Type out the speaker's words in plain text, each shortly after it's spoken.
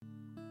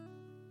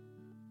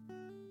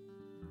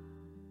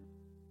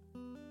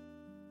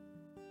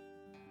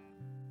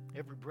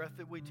Every breath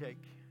that we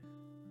take,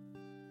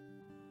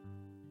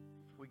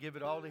 we give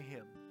it all to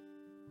Him.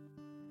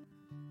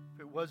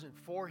 If it wasn't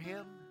for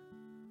Him,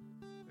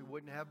 we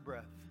wouldn't have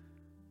breath.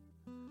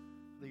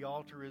 The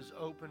altar is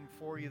open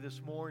for you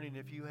this morning.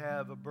 If you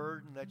have a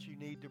burden that you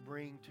need to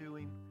bring to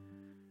Him,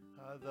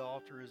 the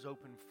altar is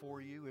open for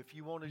you. If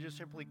you want to just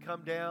simply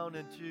come down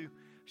and to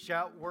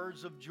shout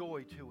words of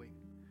joy to Him,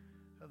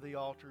 the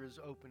altar is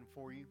open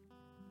for you.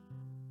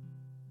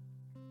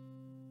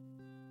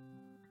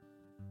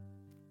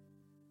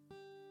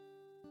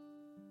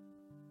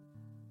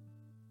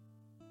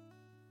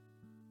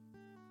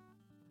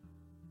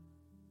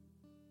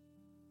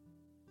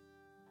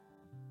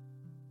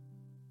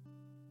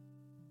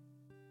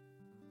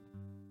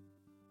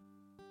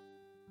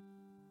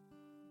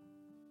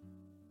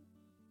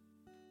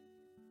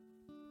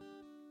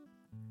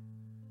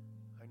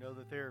 I know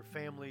that there are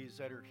families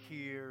that are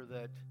here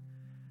that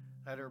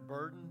are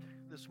burdened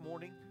this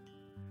morning.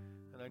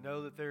 And I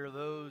know that there are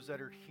those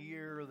that are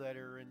here that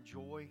are in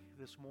joy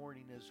this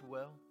morning as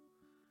well.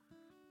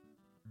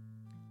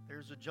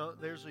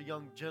 There's a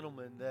young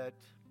gentleman that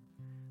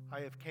I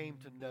have came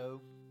to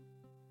know.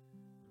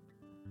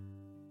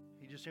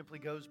 He just simply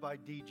goes by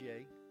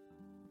DJ.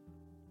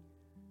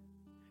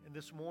 And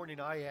this morning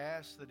I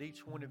ask that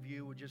each one of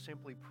you would just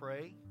simply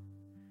pray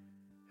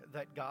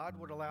that God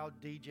would allow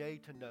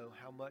DJ to know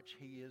how much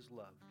he is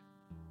loved.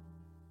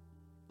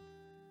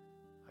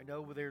 I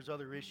know there's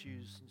other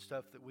issues and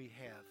stuff that we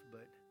have,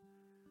 but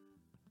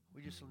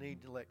we just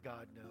need to let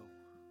God know.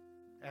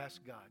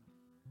 Ask God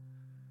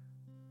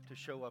to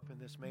show up in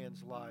this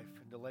man's life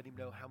and to let him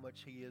know how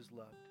much he is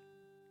loved.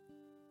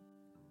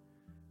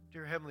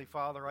 Dear Heavenly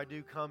Father, I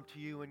do come to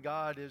you, and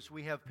God, as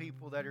we have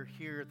people that are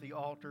here at the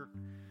altar,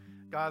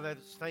 God, that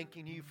is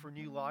thanking you for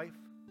new life.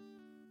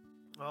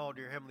 Oh,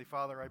 dear Heavenly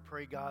Father, I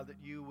pray, God, that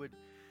you would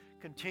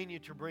continue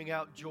to bring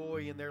out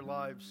joy in their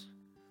lives.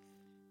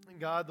 And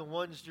God, the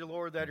ones, dear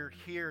Lord, that are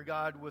here,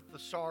 God, with the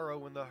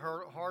sorrow and the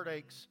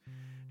heartaches,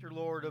 dear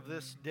Lord, of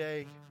this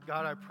day,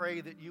 God, I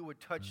pray that you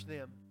would touch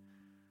them.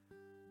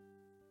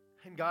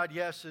 And God,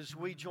 yes, as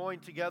we join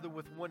together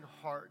with one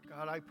heart,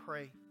 God, I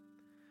pray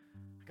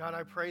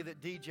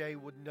that DJ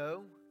would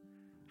know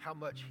how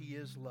much he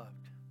is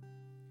loved.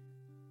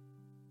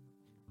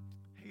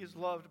 He is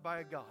loved by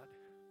a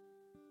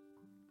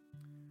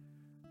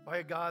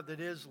God that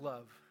is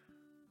love,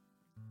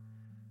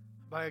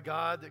 by a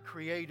God that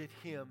created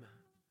him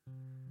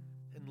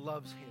and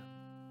loves him.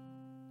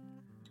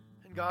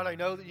 And God, I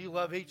know that you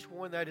love each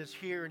one that is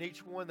here and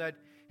each one that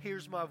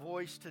hears my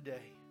voice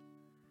today.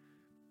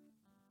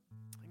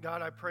 And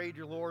God, I pray,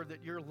 dear Lord,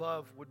 that your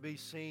love would be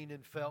seen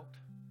and felt.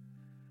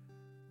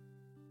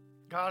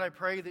 God, I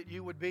pray that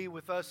you would be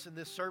with us in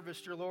this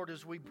service, dear Lord,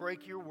 as we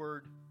break your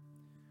word.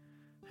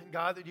 And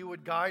God, that you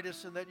would guide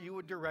us and that you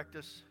would direct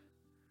us.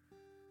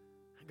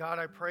 God,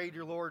 I pray,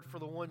 dear Lord, for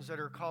the ones that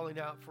are calling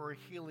out for a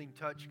healing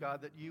touch,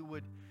 God, that you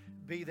would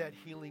be that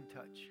healing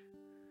touch.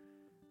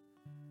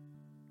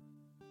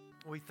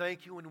 We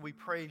thank you and we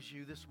praise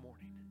you this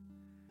morning.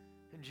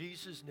 In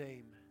Jesus'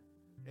 name,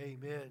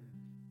 amen.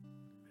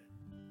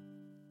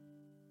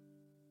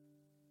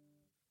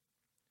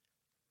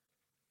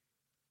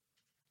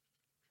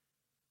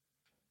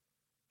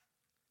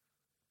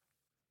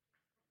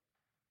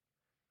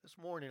 This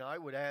morning, I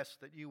would ask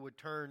that you would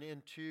turn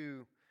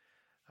into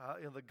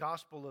in the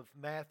Gospel of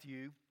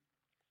Matthew,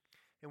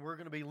 and we're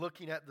going to be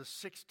looking at the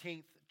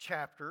 16th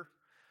chapter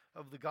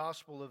of the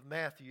Gospel of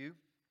Matthew,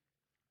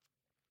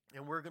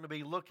 and we're going to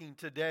be looking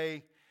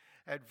today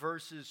at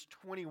verses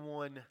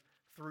 21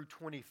 through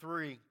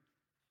 23.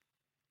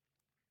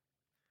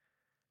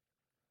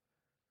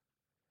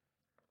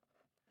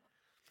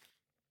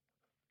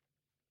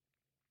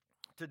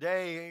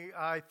 Today,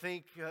 I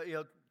think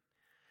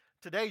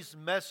today's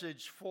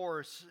message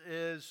for us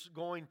is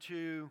going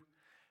to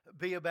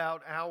be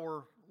about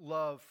our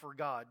love for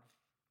God.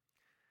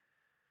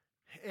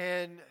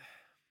 And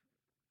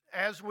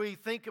as we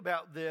think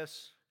about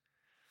this,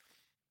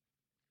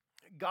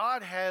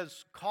 God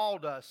has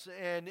called us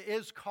and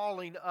is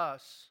calling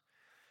us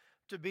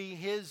to be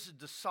His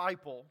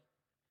disciple.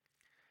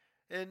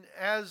 And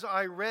as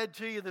I read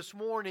to you this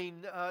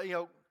morning,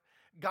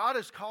 God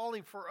is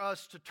calling for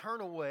us to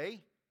turn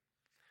away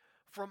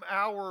from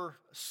our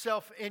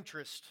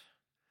self-interest,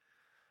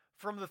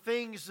 from the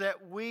things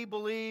that we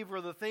believe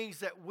or the things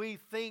that we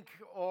think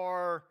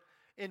are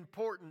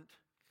important,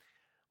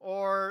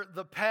 or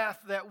the path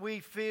that we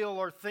feel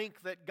or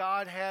think that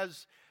God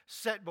has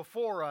set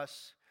before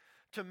us,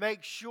 to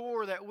make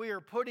sure that we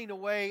are putting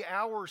away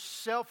our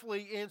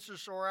selfly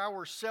interest or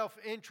our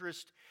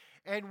self-interest,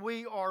 and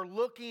we are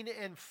looking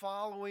and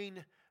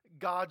following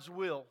God's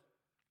will.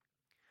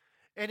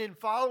 And in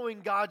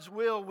following God's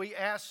will, we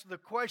ask the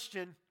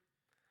question,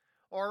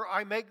 or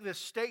I make this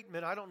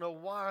statement, I don't know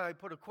why I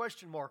put a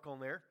question mark on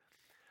there,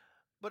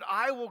 but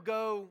I will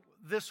go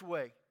this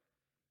way.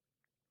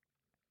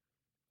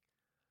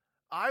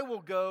 I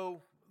will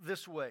go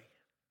this way.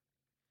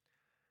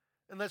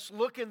 And let's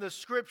look in the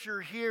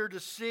scripture here to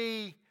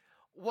see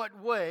what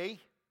way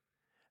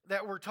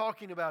that we're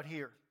talking about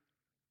here.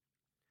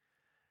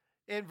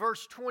 in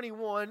verse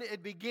 21,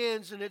 it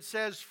begins and it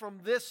says, "From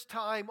this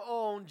time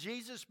on,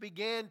 Jesus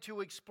began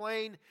to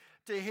explain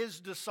to his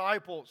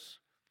disciples."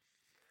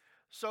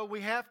 So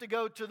we have to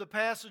go to the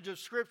passage of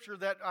Scripture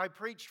that I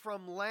preached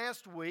from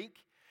last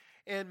week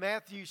in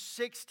Matthew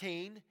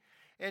 16,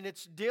 and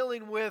it's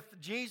dealing with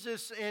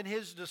Jesus and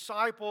his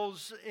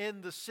disciples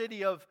in the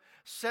city of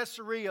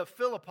Caesarea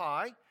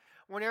Philippi.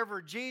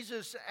 Whenever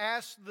Jesus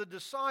asked the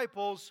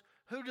disciples,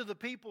 "Who do the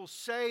people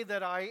say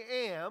that I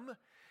am?"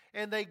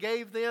 And they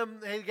gave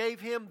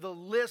him the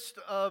list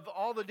of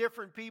all the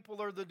different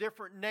people or the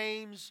different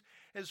names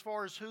as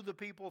far as who the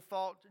people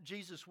thought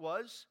Jesus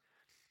was.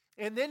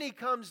 And then he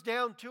comes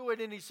down to it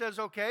and he says,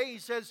 okay, he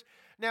says,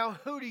 "Now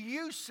who do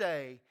you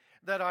say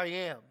that I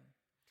am?"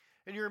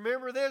 And you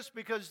remember this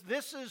because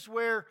this is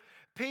where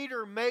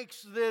Peter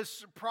makes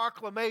this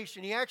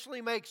proclamation. He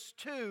actually makes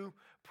two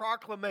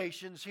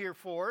proclamations here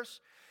for us.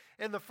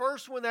 And the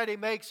first one that he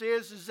makes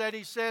is that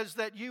he says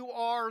that you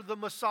are the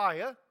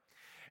Messiah.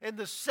 And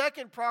the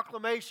second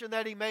proclamation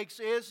that he makes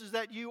is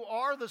that you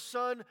are the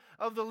Son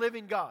of the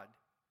living God.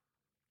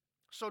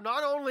 So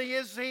not only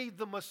is he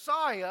the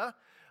Messiah,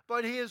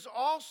 but he is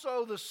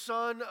also the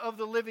Son of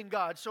the living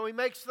God. So he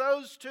makes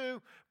those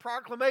two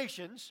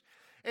proclamations.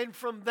 And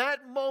from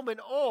that moment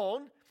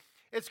on,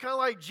 it's kind of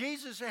like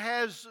Jesus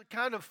has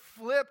kind of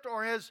flipped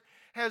or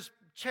has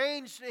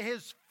changed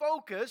his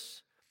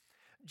focus.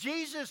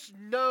 Jesus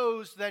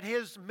knows that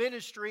his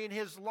ministry and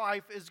his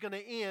life is going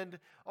to end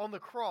on the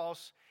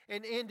cross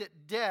and end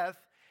at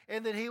death,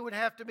 and that he would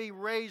have to be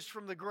raised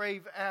from the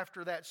grave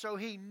after that. So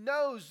he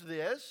knows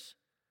this.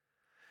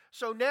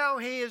 So now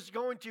he is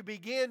going to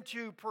begin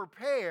to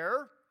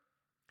prepare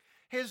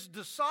his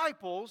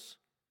disciples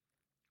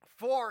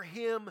for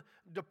him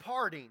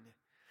departing.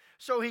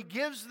 So he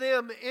gives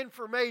them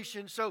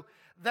information. So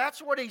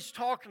that's what he's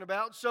talking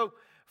about. So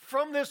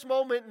from this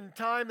moment in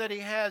time that he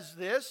has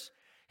this,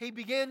 he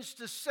begins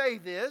to say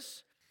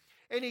this,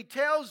 and he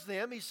tells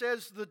them, he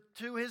says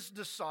to his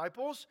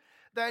disciples,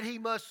 that he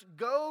must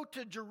go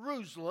to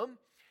Jerusalem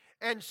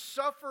and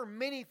suffer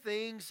many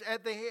things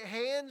at the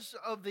hands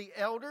of the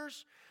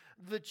elders,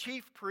 the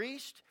chief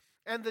priest,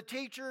 and the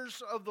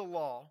teachers of the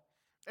law,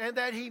 and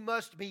that he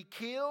must be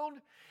killed,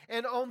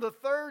 and on the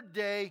third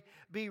day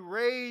be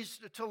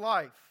raised to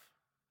life.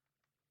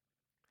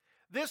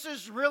 This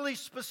is really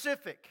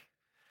specific.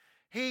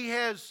 He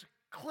has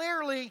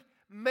clearly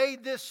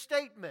made this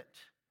statement.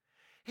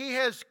 He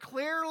has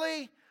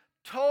clearly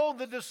told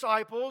the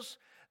disciples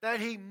that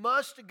he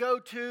must go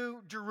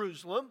to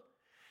Jerusalem.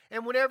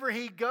 And whenever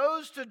he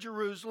goes to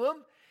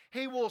Jerusalem,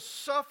 he will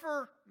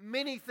suffer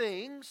many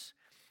things.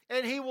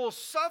 And he will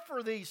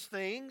suffer these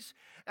things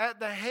at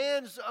the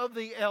hands of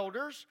the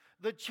elders,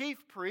 the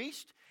chief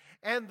priest,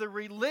 and the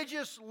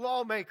religious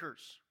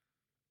lawmakers.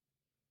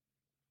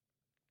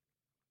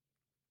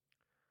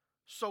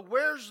 So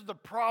where's the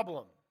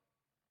problem?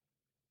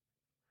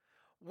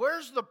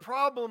 Where's the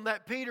problem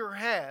that Peter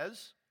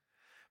has?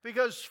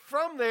 Because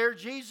from there,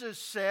 Jesus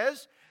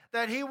says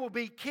that he will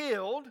be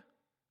killed,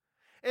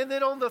 and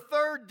then on the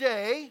third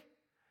day,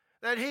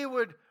 that he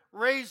would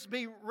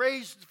be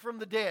raised from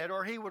the dead,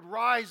 or he would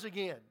rise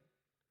again.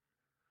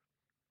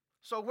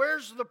 So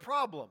where's the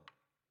problem?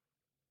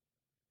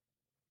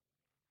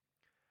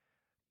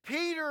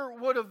 Peter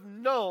would have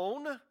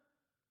known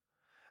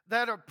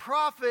that a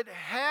prophet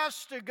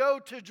has to go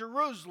to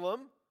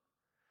Jerusalem,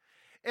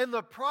 and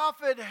the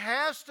prophet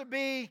has to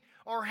be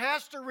or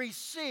has to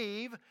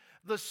receive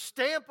the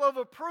stamp of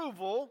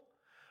approval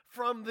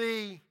from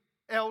the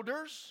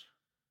elders,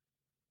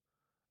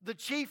 the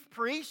chief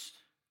priest,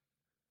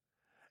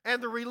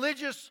 and the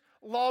religious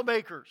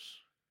lawmakers.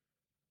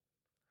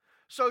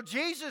 So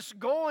Jesus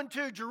going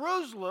to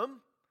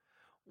Jerusalem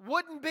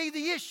wouldn't be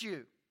the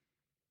issue.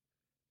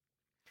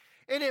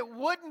 And it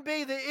wouldn't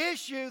be the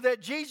issue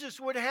that Jesus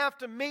would have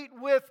to meet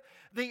with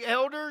the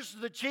elders,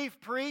 the chief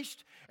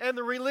priest, and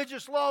the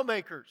religious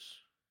lawmakers.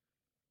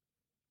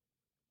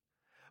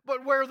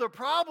 But where the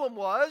problem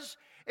was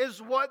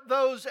is what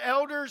those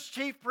elders,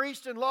 chief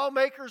priests, and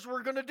lawmakers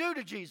were going to do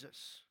to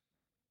Jesus.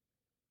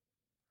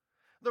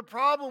 The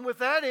problem with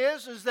that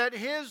is that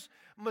his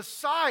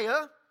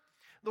Messiah,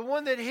 the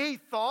one that he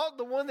thought,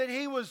 the one that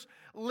he was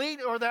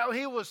leading or that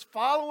he was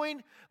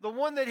following, the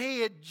one that he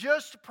had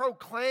just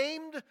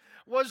proclaimed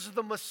was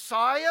the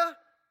Messiah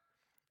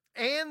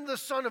and the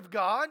Son of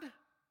God,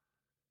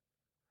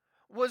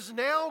 was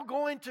now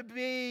going to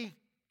be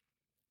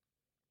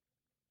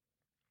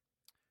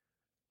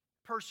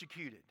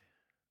persecuted.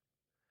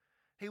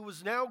 He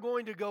was now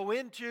going to go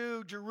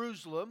into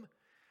Jerusalem,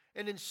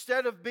 and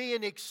instead of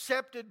being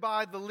accepted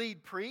by the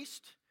lead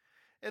priest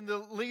and the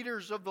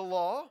leaders of the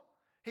law,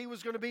 he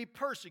was going to be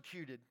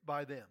persecuted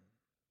by them.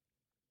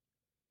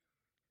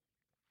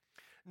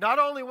 Not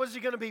only was he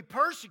going to be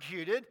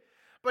persecuted,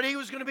 but he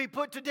was going to be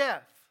put to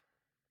death.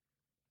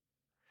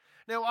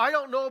 Now, I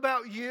don't know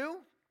about you.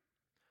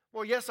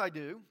 Well, yes, I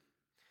do,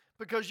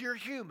 because you're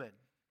human.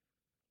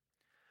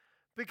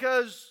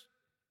 Because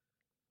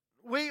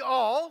we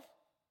all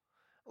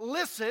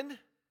listen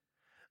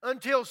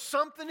until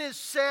something is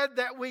said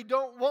that we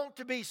don't want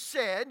to be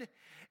said,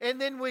 and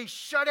then we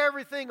shut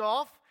everything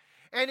off,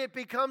 and it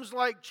becomes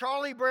like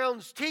Charlie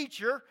Brown's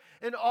teacher,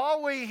 and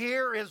all we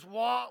hear is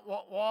wah,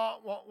 wah, wah,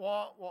 wah,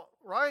 wah, wah,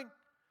 right?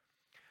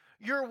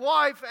 Your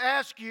wife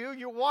asks you,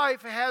 your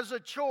wife has a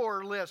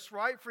chore list,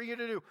 right, for you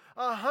to do,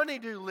 a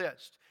honey-do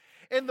list.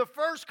 And the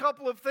first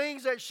couple of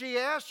things that she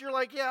asks, you're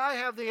like, yeah, I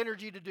have the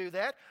energy to do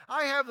that.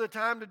 I have the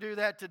time to do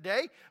that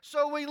today.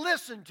 So we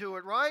listen to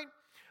it, right?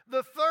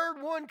 The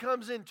third one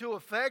comes into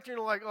effect, and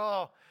you're like,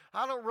 oh,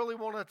 I don't really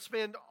want to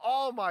spend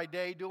all my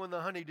day doing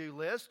the honey-do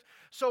list.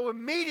 So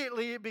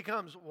immediately it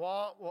becomes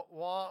wah, wah,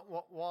 wah,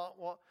 wah, wah,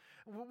 wah.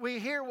 We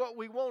hear what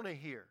we want to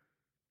hear.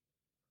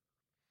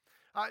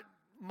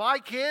 My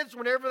kids,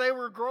 whenever they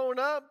were growing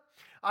up,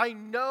 I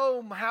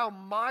know how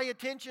my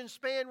attention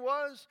span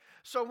was.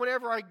 So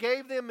whenever I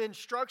gave them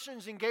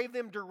instructions and gave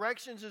them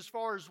directions as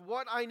far as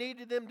what I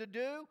needed them to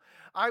do,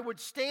 I would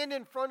stand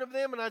in front of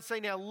them and I'd say,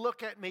 now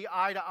look at me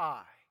eye to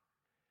eye.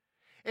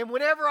 And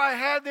whenever I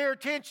had their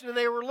attention and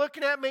they were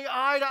looking at me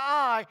eye to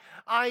eye,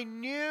 I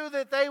knew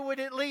that they would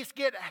at least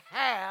get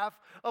half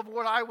of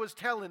what I was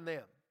telling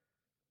them.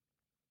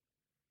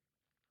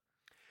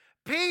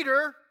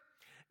 Peter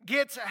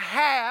gets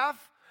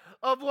half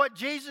of what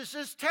Jesus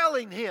is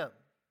telling him.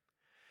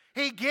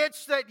 He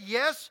gets that,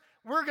 yes,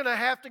 we're going to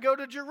have to go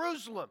to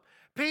Jerusalem.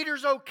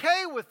 Peter's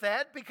okay with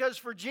that because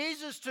for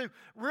Jesus to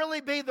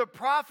really be the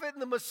prophet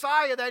and the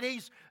Messiah that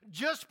he's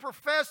just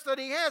professed that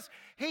he has,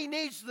 he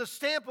needs the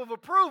stamp of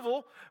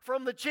approval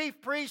from the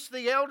chief priests,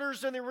 the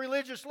elders, and the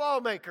religious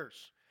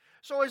lawmakers.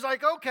 So he's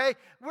like, okay,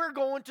 we're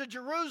going to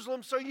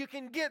Jerusalem so you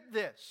can get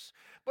this.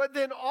 But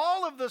then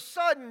all of a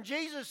sudden,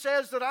 Jesus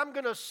says that I'm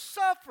going to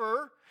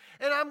suffer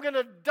and I'm going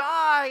to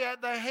die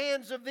at the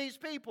hands of these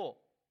people.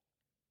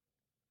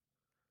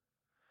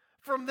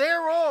 From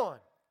there on,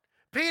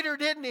 Peter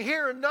didn't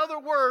hear another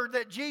word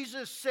that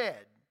Jesus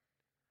said.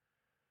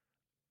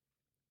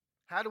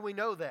 How do we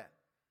know that?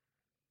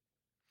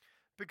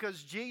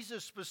 Because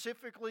Jesus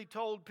specifically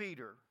told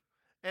Peter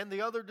and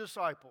the other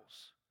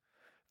disciples,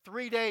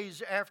 3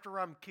 days after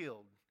I'm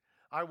killed,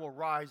 I will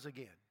rise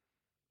again.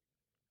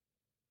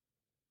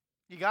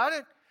 You got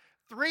it?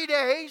 3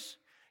 days.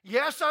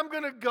 Yes, I'm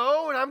going to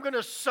go and I'm going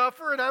to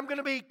suffer and I'm going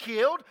to be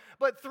killed.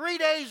 But 3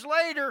 days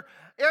later,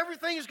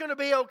 everything's going to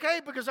be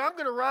okay because I'm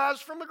going to rise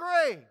from the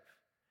grave.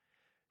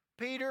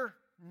 Peter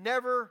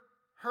never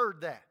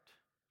heard that.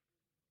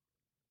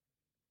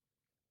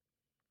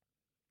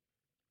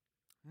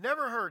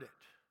 Never heard it.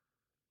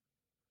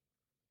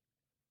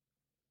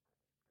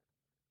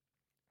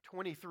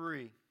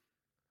 23.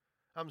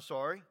 I'm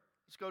sorry.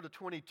 Let's go to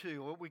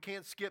 22. We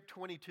can't skip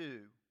 22.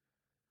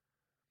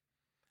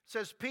 It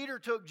says, Peter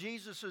took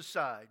Jesus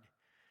aside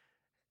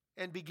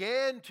and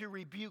began to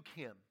rebuke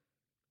him.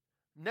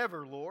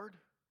 Never, Lord,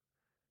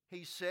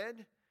 he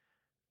said,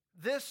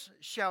 this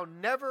shall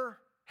never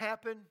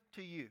happen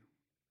to you.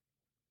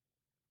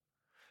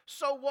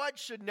 So what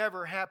should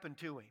never happen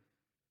to him?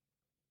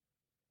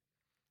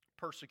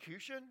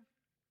 Persecution.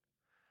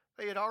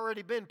 They had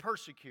already been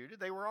persecuted.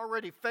 They were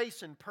already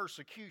facing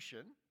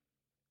persecution.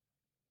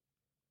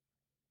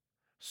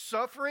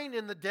 Suffering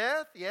in the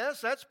death, yes,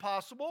 that's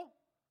possible.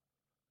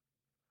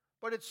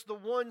 But it's the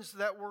ones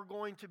that were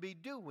going to be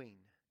doing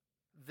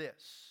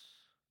this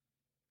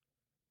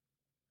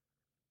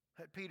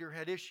that Peter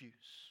had issues.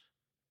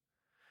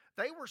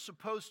 They were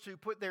supposed to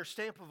put their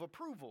stamp of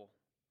approval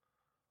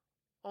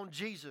on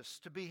Jesus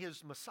to be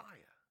his Messiah.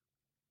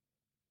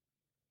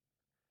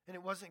 And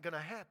it wasn't going to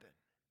happen.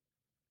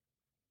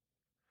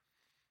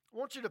 I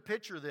want you to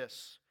picture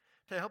this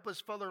to help us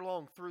further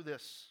along through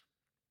this.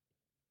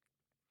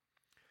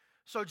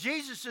 So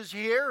Jesus is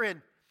here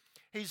and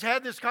he's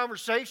had this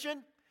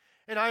conversation.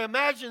 And I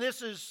imagine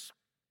this is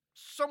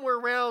somewhere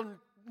around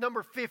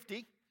number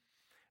 50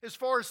 as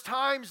far as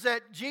times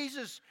that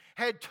Jesus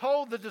had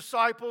told the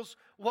disciples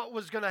what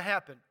was going to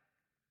happen.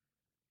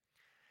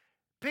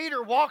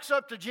 Peter walks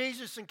up to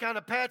Jesus and kind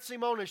of pats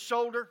him on his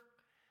shoulder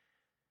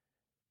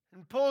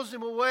and pulls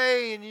him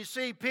away. And you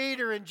see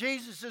Peter and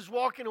Jesus is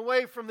walking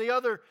away from the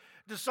other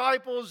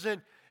disciples.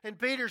 And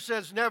Peter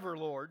says, never,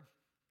 Lord.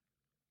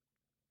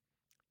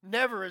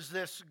 Never is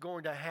this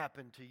going to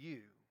happen to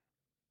you.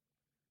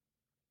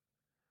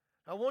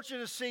 I want you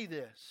to see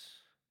this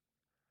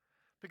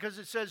because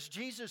it says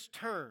Jesus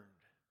turned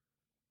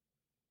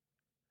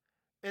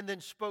and then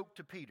spoke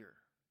to Peter.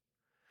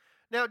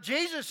 Now,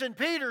 Jesus and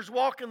Peter's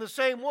walking the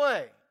same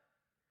way.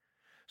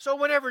 So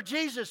whenever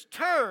Jesus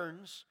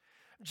turns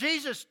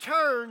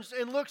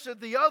and looks at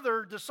the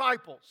other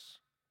disciples.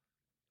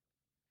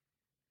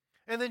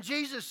 And then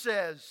Jesus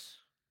says,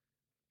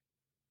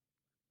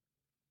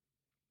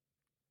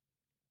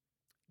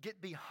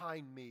 get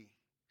behind me,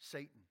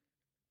 Satan.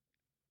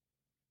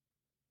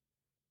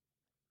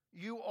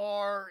 You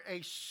are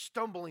a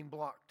stumbling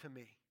block to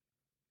me.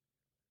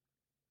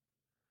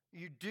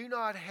 You do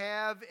not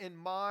have in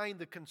mind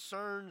the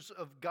concerns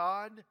of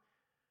God,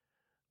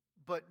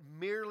 but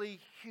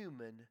merely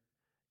human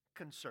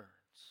concerns.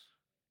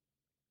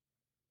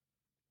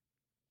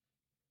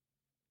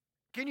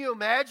 Can you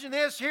imagine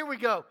this? Here we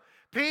go.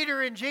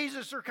 Peter and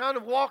Jesus are kind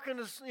of walking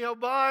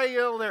by,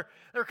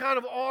 they're kind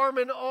of arm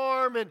in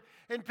arm,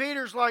 and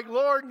Peter's like,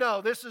 Lord,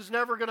 no, this is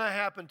never going to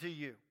happen to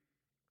you.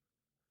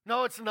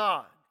 No, it's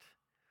not.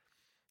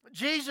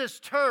 Jesus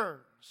turns,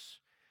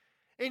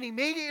 and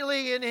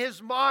immediately in his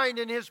mind,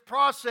 in his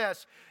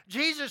process,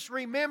 Jesus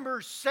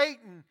remembers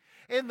Satan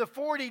in the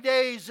 40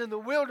 days in the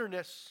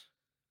wilderness.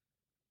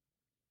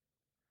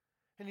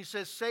 And he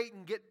says,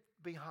 Satan, get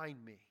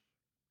behind me.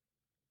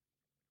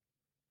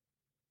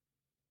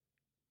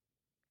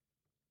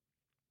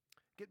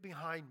 Get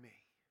behind me.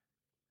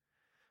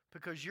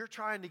 Because you're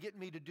trying to get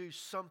me to do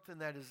something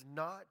that is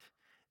not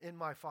in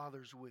my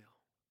Father's will.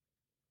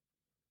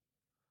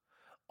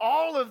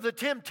 All of the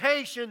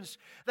temptations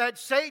that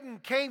Satan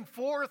came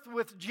forth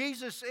with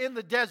Jesus in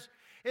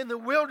the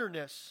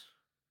wilderness,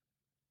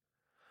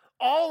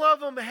 all of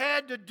them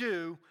had to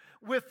do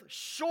with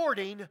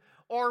shorting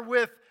or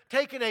with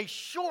taking a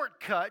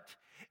shortcut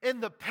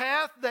in the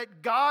path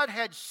that God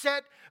had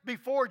set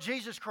before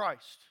Jesus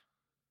Christ.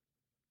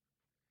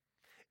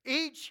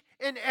 Each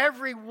and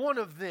every one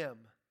of them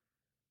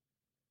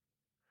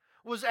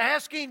was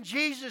asking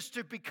Jesus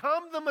to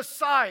become the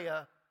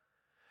Messiah,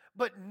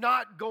 but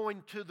not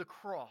going to the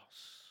cross.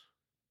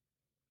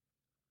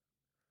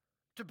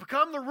 To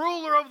become the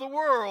ruler of the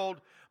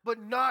world,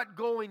 but not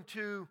going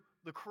to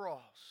the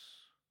cross.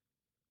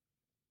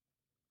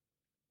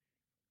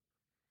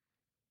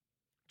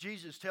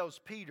 Jesus tells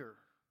Peter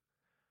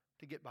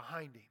to get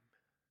behind him.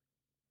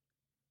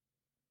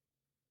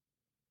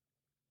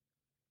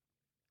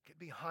 Get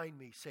behind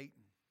me,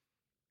 Satan.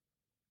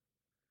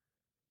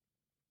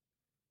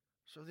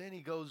 So then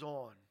he goes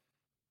on.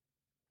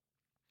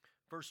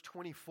 Verse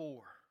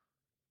 24.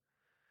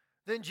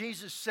 Then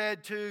Jesus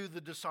said to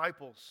the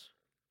disciples,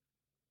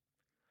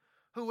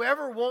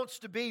 whoever wants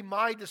to be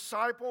my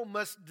disciple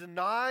must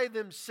deny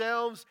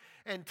themselves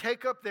and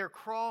take up their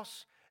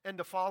cross and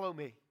to follow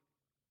me.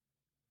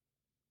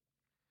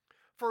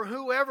 For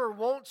whoever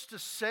wants to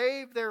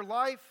save their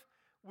life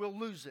will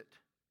lose it.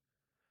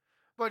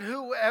 But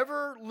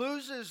whoever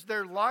loses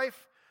their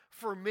life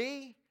for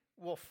me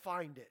will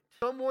find it.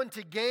 Someone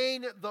to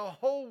gain the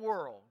whole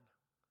world,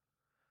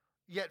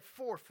 yet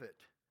forfeit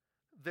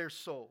their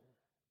soul.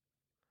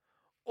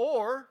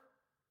 Or,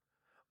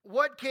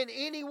 what can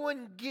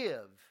anyone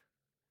give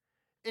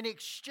in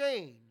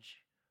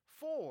exchange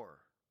for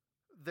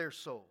their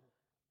soul?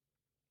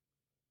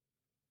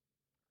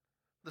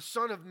 The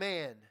Son of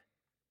Man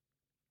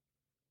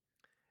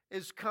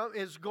is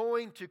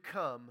going to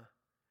come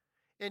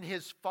in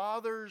His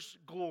Father's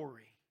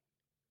glory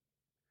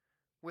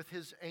with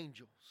His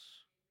angels.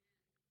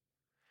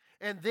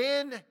 And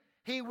then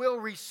He will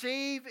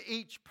receive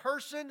each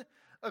person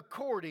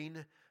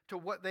according to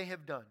what they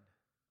have done.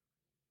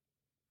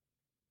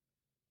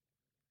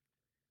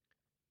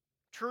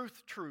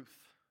 Truth, truth,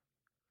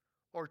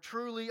 or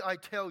truly I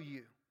tell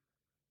you,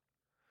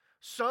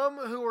 some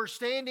who are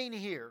standing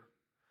here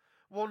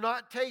will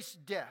not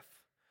taste death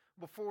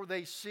before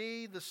they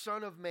see the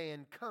Son of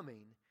Man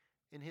coming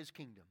in His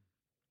kingdom.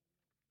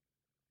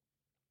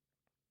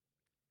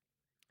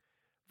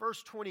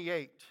 Verse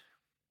 28,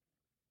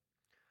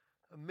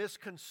 a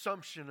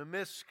misconsumption, a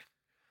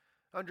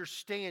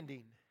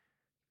misunderstanding.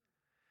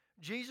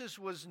 Jesus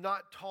was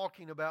not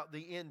talking about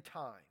the end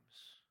times.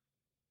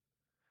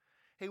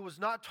 He was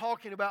not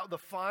talking about the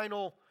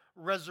final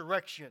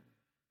resurrection.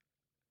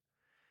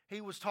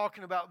 He was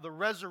talking about the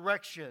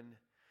resurrection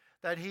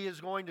that He is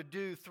going to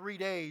do 3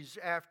 days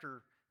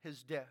after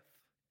His death.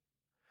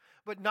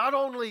 But not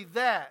only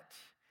that,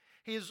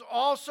 He is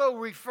also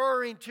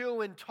referring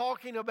to and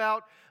talking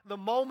about the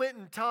moment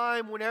in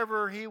time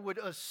whenever He would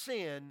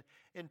ascend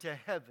into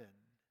heaven.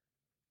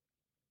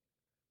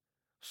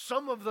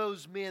 Some of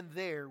those men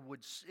there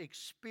would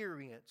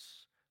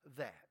experience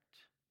that.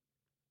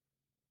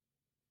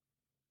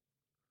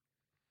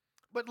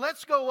 But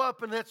let's go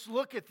up and let's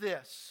look at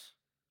this.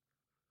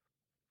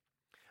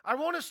 I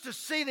want us to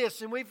see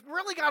this, and we've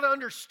really got to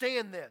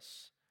understand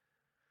this.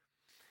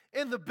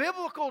 In the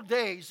biblical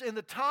days, in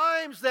the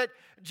times that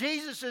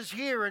Jesus is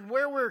here and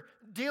where we're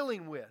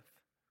dealing with,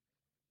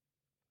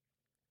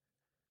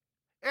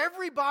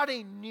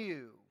 everybody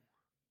knew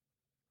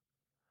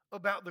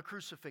about the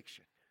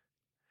crucifixion.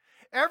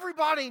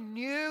 Everybody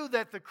knew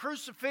that the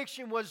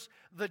crucifixion was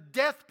the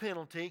death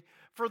penalty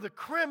for the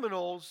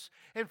criminals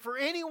and for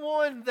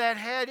anyone that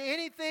had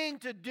anything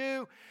to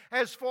do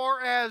as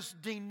far as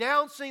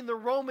denouncing the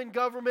Roman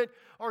government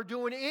or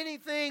doing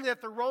anything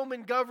that the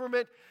Roman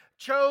government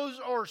chose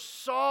or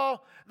saw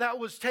that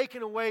was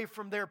taken away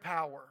from their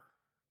power.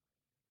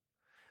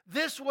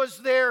 This was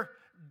their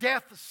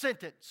death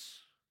sentence.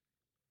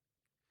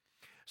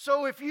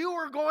 So if you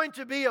were going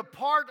to be a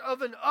part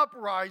of an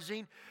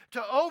uprising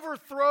to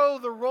overthrow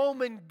the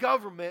Roman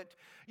government,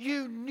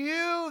 you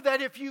knew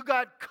that if you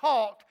got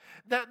caught,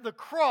 that the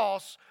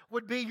cross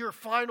would be your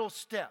final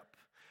step,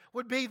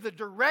 would be the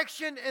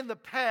direction and the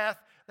path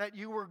that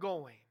you were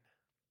going.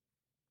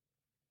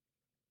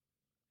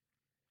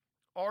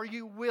 Are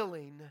you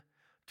willing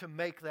to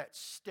make that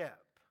step?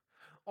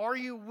 are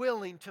you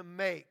willing to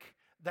make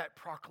that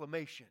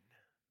proclamation?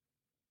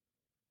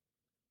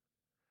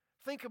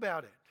 Think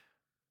about it.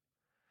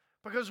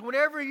 Because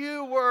whenever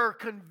you were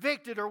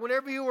convicted or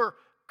whenever you were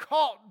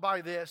caught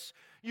by this,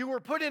 you were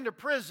put into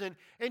prison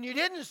and you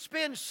didn't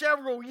spend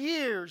several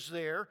years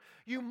there.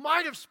 You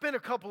might have spent a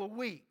couple of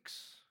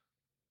weeks.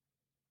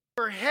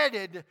 You were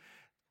headed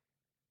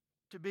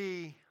to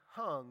be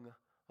hung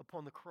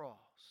upon the cross.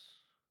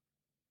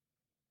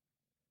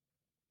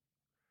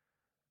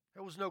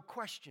 There was no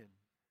question.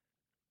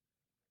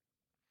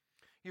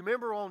 You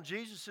remember on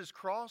Jesus'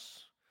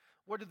 cross,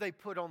 what did they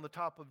put on the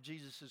top of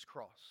Jesus'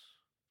 cross?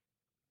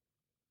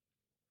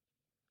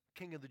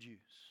 King of the Jews.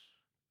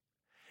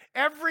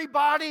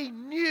 Everybody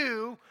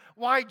knew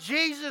why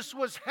Jesus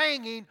was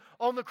hanging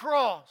on the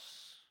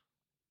cross.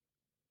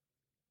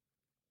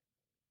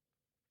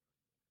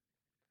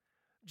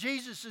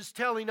 Jesus is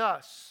telling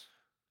us,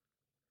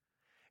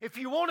 if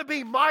you want to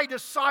be my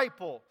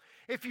disciple,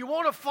 if you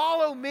want to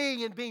follow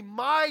me and be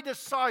my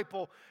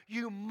disciple,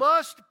 you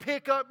must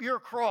pick up your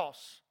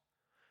cross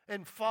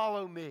and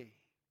follow me.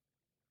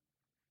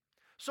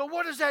 So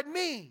what does that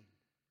mean?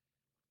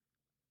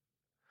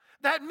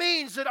 That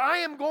means that I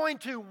am going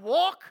to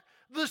walk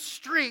the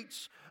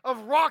streets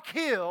of Rock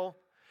Hill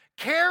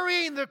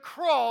carrying the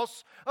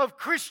cross of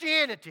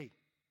Christianity.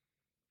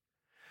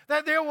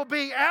 That there will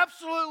be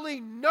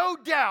absolutely no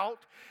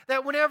doubt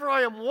that whenever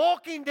I am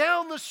walking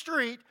down the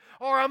street,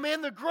 or I'm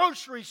in the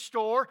grocery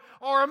store,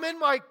 or I'm in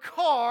my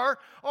car,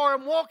 or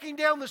I'm walking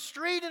down the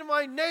street in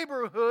my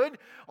neighborhood,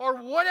 or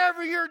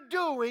whatever you're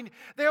doing,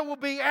 there will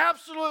be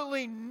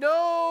absolutely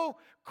no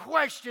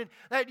question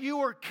that you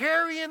are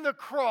carrying the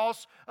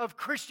cross of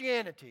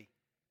Christianity.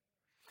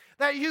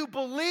 That you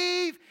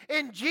believe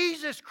in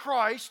Jesus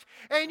Christ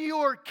and you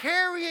are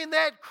carrying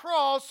that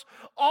cross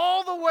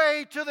all the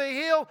way to the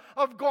hill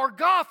of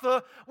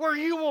Golgotha where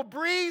you will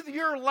breathe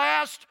your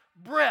last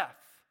breath.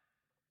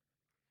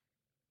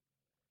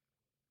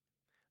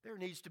 There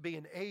needs to be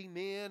an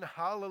amen,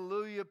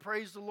 hallelujah,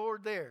 praise the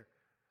Lord there.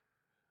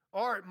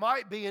 Or it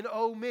might be an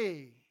oh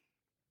me.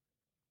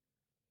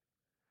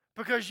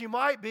 Because you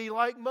might be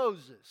like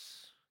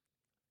Moses.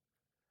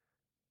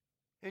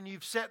 And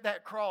you've set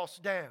that cross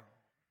down.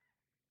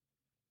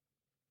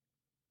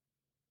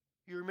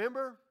 You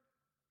remember?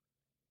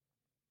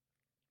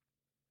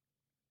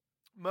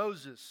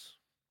 Moses,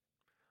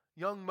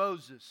 young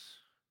Moses,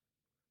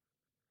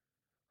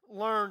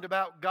 learned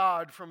about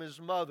God from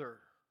his mother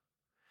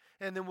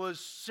and then was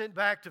sent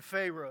back to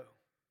Pharaoh.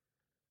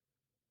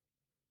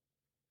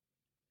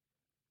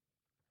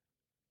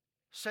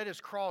 Set his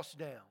cross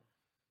down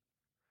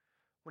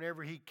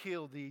whenever he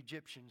killed the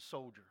Egyptian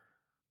soldier.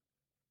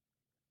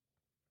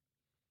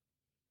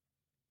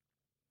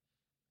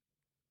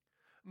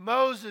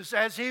 Moses,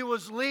 as he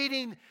was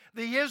leading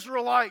the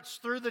Israelites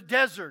through the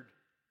desert,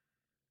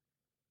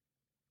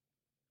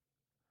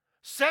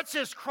 sets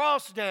his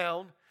cross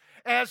down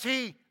as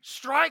he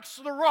strikes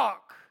the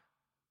rock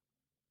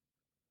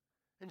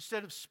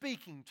instead of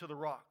speaking to the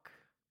rock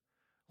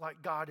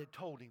like God had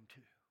told him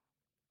to.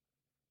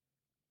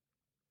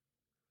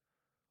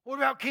 What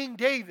about King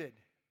David?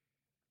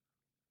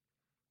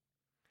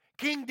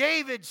 King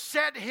David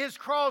set his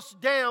cross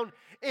down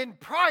in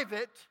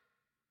private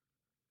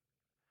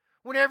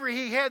whenever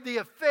he had the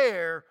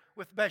affair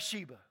with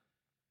Bathsheba.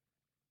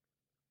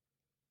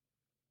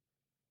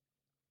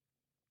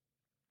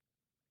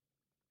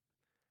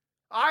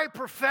 I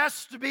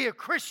profess to be a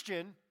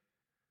Christian,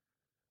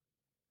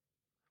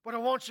 but I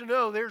want you to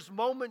know there's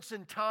moments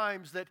and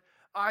times that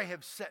I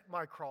have set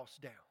my cross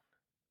down.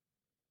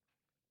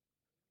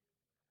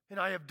 And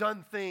I have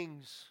done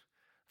things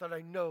that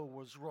I know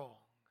was wrong.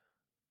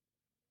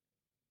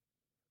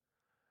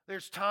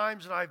 There's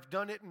times that I've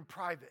done it in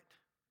private.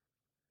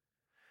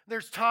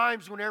 There's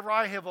times whenever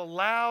I have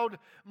allowed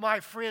my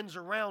friends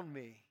around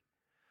me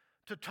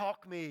to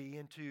talk me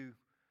into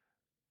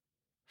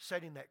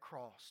setting that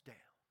cross down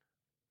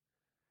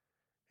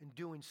and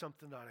doing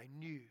something that I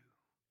knew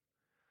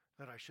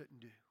that I shouldn't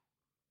do.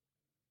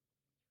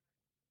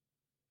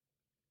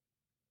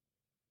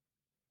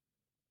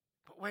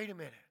 But wait a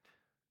minute.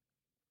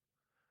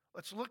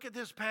 Let's look at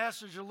this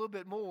passage a little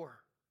bit more.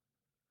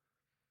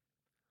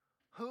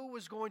 Who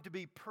was going to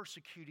be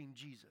persecuting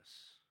Jesus?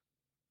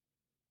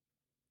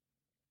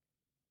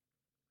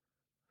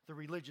 The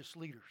religious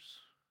leaders.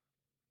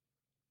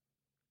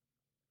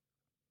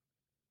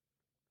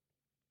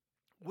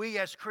 We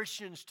as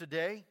Christians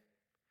today,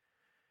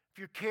 if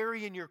you're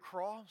carrying your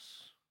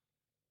cross,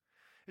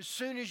 as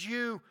soon as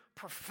you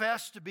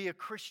profess to be a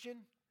Christian,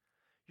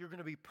 you're going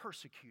to be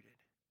persecuted.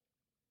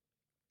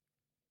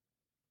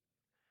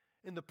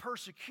 And the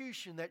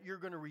persecution that you're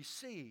going to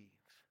receive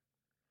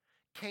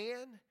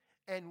can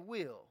and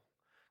will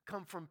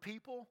come from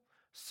people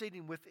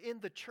sitting within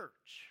the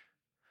church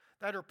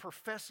that are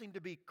professing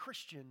to be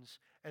Christians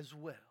as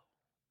well.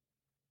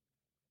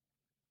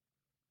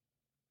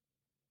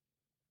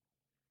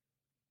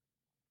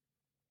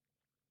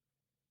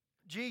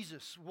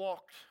 Jesus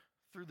walked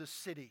through the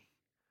city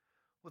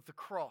with the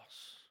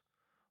cross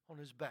on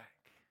his back.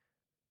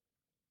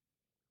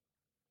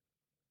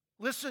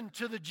 Listen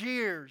to the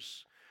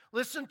jeers.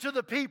 Listen to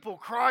the people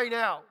crying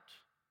out.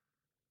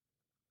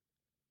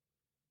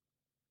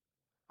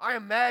 I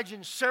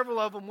imagine several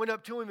of them went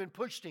up to him and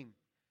pushed him.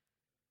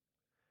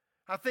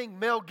 I think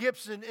Mel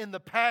Gibson in The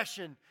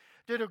Passion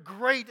did a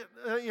great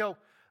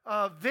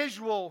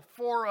visual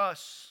for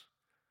us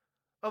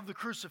of the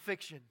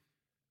crucifixion.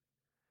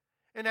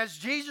 And as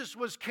Jesus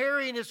was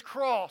carrying his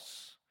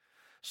cross,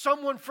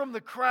 someone from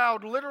the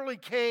crowd literally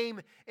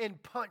came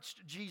and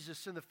punched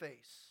Jesus in the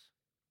face.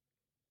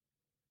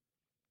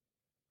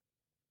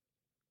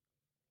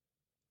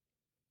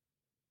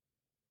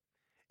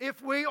 If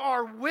we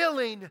are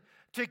willing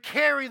to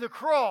carry the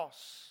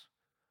cross,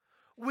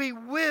 we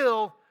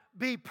will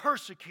be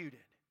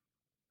persecuted.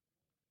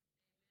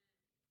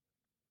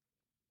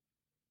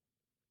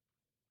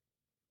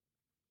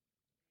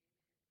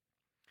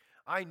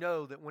 I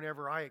know that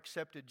whenever I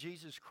accepted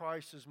Jesus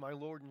Christ as my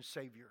Lord and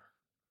Savior,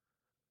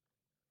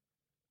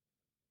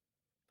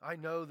 I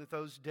know that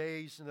those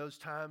days and those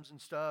times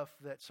and stuff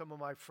that some of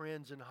my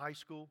friends in high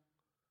school,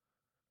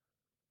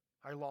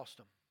 I lost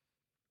them.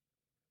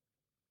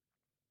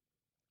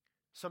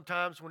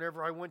 Sometimes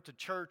whenever I went to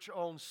church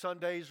on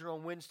Sundays or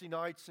on Wednesday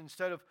nights,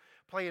 instead of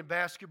playing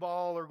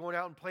basketball or going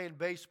out and playing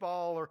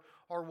baseball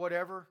or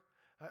whatever,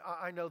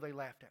 I know they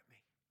laughed at me.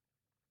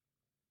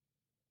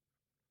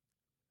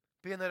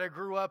 Being that I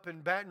grew up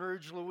in Baton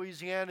Rouge,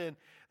 Louisiana, and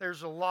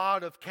there's a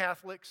lot of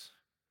Catholics,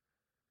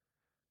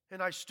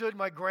 and I stood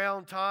my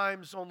ground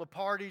times on the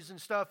parties and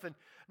stuff and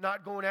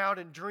not going out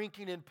and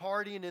drinking and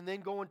partying and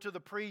then going to the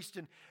priest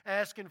and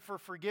asking for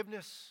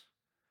forgiveness,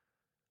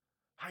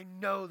 I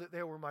know that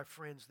there were my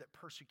friends that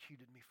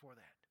persecuted me for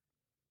that.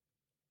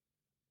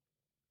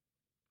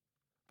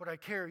 But I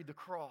carried the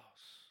cross.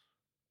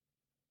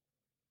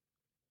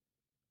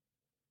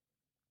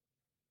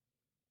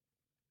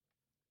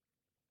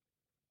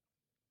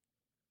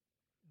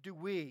 Do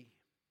we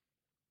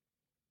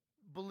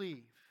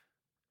believe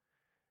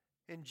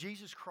in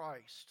Jesus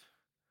Christ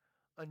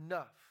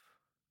enough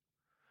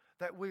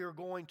that we are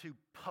going to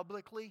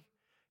publicly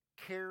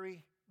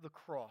carry the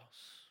cross,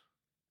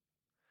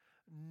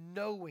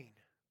 knowing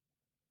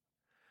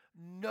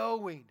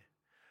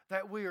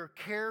that we are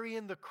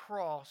carrying the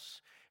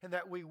cross and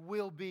that we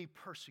will be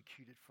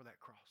persecuted for that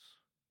cross?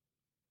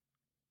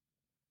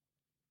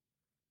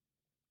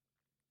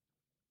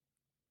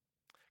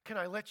 Can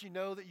I let you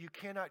know that you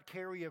cannot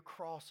carry a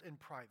cross in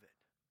private?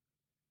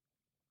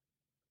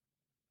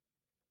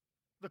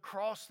 The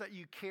cross that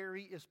you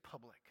carry is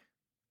public.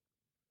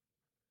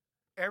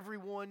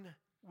 Everyone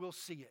will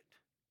see it.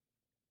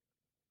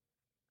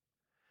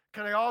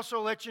 Can I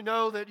also let you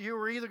know that you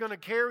are either going to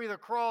carry the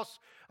cross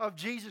of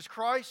Jesus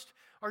Christ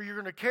or you're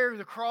going to carry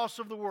the cross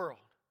of the world?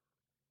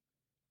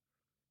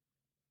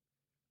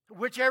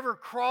 Whichever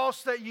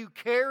cross that you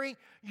carry,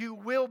 you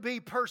will be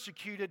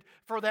persecuted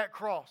for that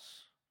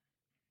cross.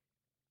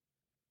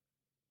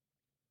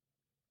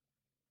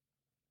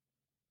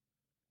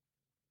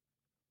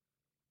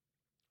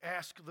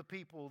 Ask the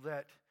people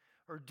that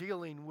are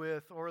dealing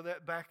with, or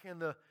that back in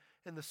the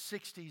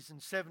 60s and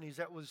 70s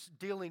that was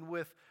dealing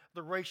with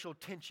the racial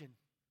tension.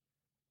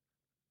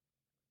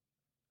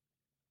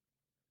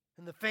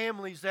 And the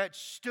families that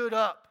stood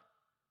up.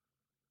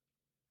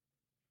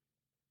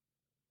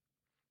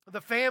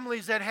 The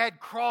families that had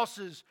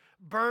crosses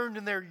burned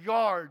in their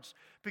yards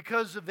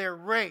because of their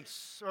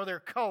race or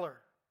their color.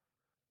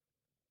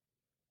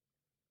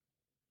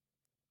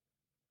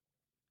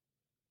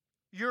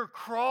 Your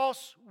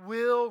cross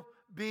will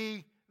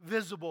be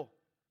visible.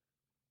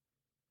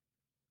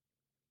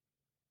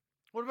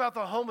 What about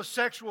the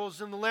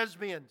homosexuals and the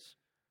lesbians?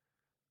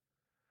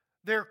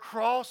 Their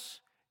cross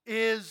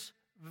is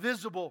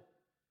visible.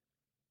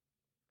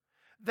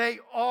 They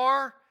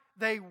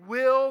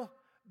will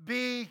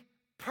be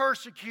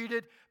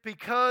persecuted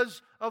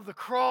because of the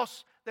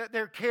cross that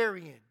they're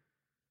carrying.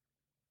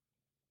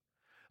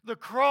 The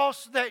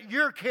cross that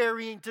you're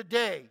carrying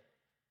today,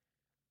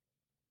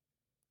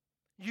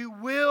 you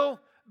will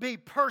be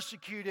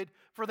persecuted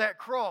for that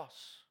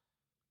cross.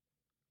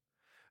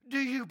 Do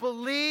you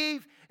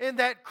believe in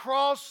that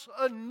cross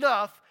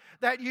enough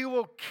that you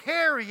will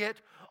carry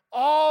it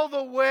all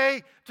the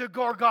way to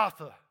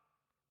Golgotha?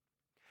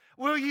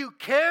 Will you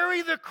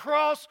carry the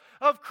cross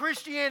of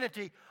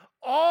Christianity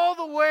all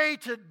the way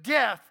to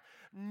death,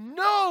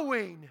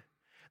 knowing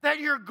that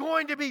you're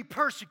going to be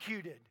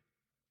persecuted?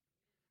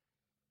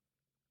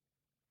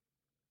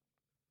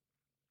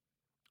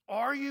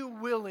 Are you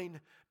willing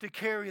to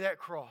carry that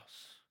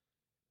cross?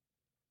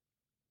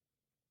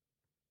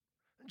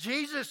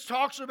 Jesus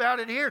talks about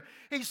it here.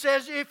 He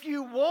says, if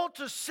you want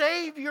to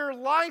save your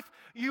life,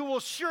 you will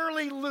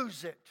surely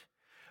lose it.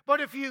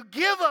 But if you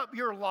give up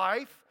your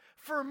life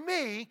for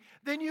me,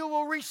 then you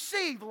will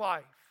receive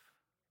life.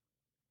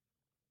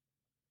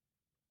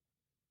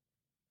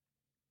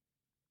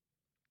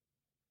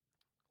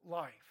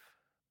 Life.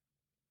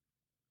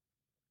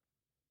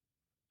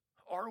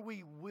 Are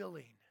we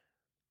willing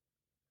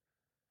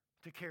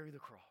to carry the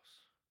cross?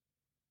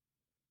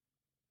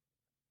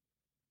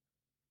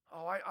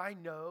 Oh, I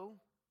know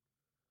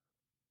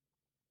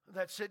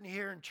that's sitting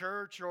here in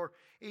church or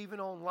even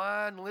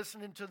online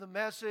listening to the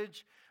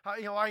message,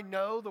 I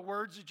know the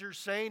words that you're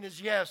saying is,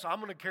 yes, I'm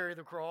going to carry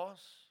the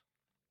cross.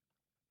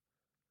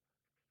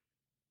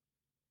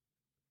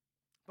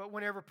 But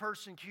whenever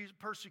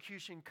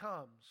persecution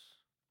comes,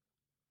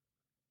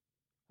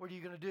 what are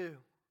you going to do?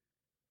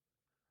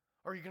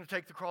 Are you going to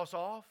take the cross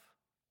off?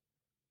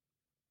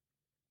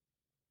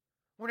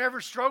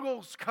 Whenever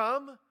struggles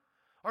come,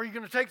 are you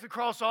going to take the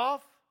cross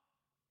off?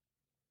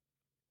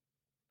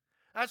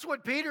 That's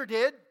what Peter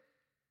did.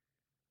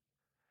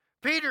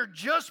 Peter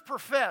just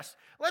professed.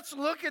 Let's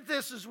look at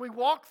this as we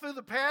walk through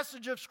the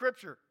passage of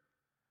Scripture.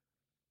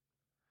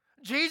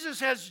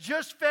 Jesus has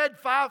just fed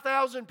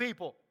 5,000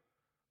 people.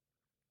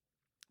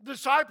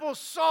 Disciples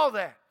saw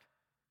that.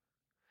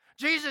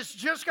 Jesus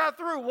just got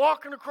through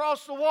walking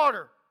across the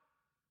water.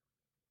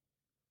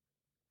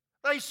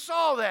 They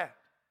saw that.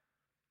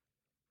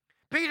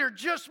 Peter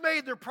just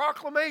made the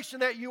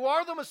proclamation that you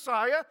are the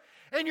Messiah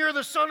and you're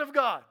the Son of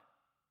God.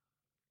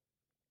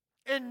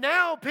 And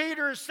now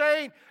Peter is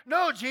saying,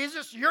 no,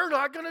 Jesus, you're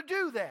not going to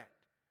do that.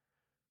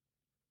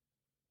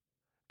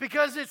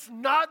 Because it's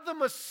not the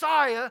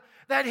Messiah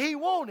that he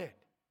wanted.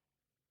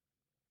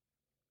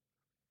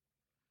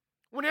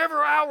 Whenever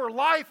our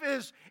life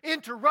is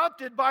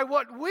interrupted by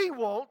what we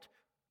want,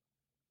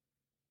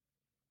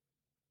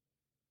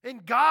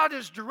 and God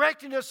is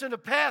directing us in a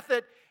path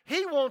that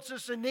He wants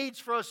us and needs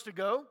for us to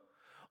go,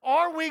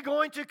 are we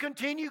going to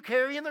continue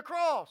carrying the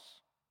cross?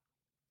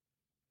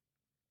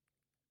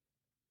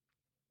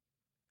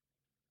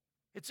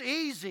 It's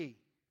easy.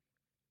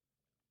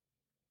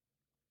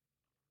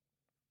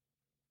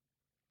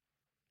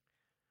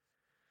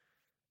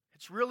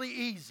 It's really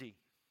easy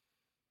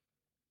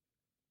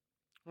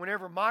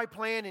whenever my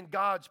plan and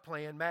God's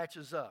plan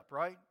matches up,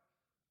 right?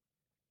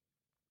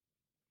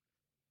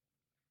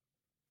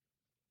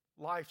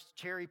 Life's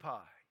cherry pie.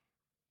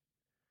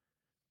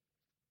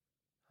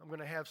 I'm going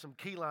to have some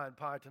key lime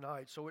pie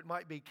tonight, so it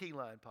might be key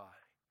lime pie.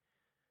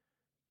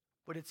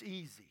 But it's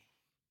easy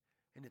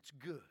and it's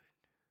good.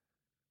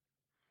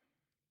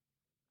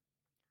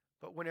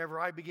 But whenever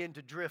I begin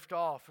to drift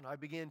off and I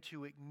begin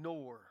to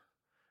ignore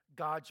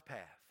God's path,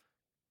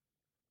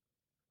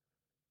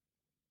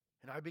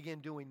 and I begin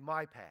doing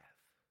my path,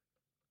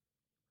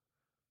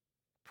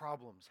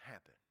 problems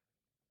happen.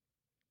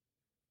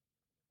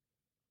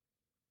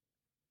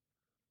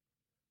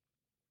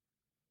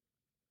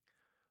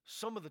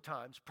 Some of the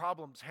times,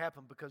 problems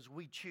happen because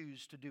we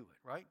choose to do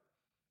it, right?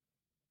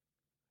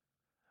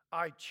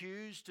 I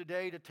choose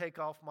today to take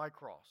off my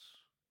cross.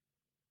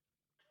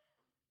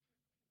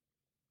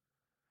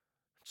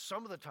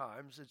 Some of the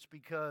times, it's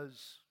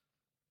because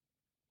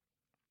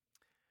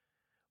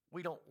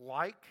we don't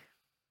like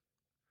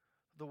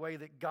the way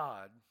that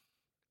God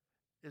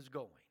is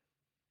going.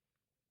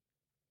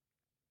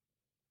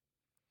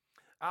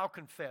 I'll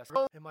confess,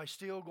 am I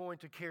still going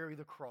to carry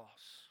the cross?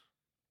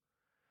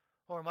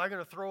 Or am I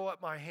going to throw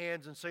up my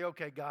hands and say,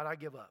 okay, God, I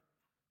give up.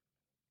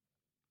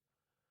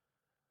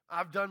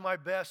 I've done my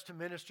best to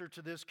minister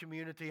to this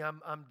community.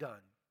 I'm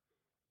done.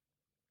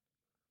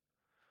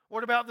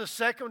 What about the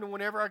second one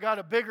whenever I got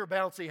a bigger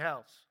bouncy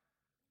house?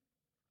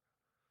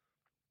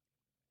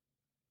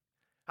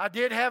 I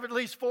did have at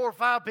least 4 or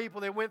 5 people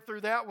that went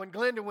through that one.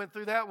 Glenda went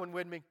through that one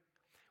with me.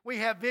 We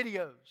have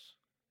videos.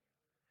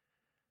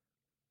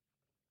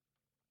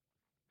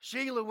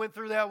 Sheila went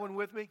through that one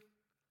with me.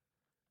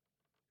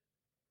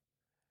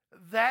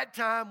 That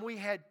time we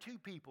had 2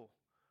 people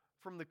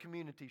from the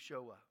community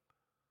show up.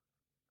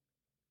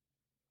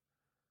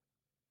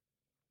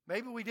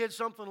 Maybe we did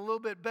something a little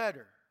bit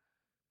better,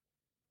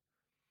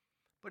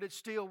 but it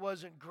still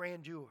wasn't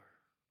grandeur.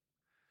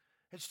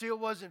 It still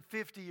wasn't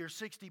 50 or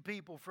 60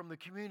 people from the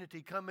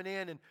community coming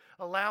in and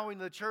allowing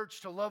the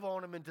church to love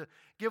on them and to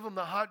give them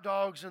the hot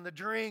dogs and the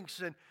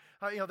drinks. And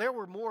there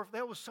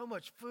was so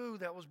much food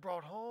that was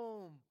brought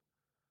home.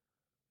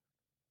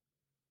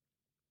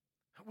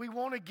 We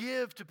want to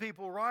give to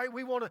people, right?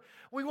 We want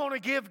to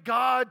give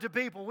God to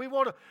people. We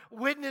want to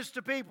witness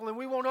to people, and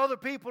we want other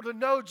people to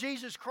know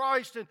Jesus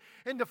Christ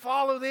and to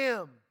follow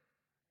them.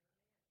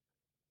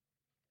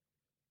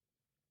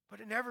 But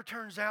it never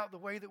turns out the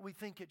way that we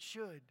think it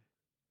should.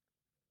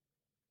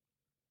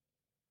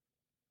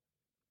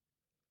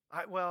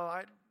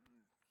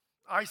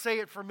 I say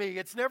it for me.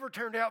 It's never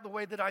turned out the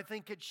way that I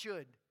think it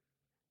should.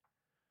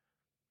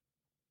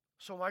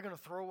 So am I going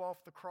to throw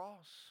off the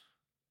cross?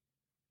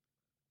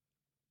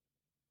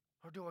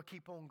 Or do I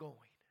keep on going?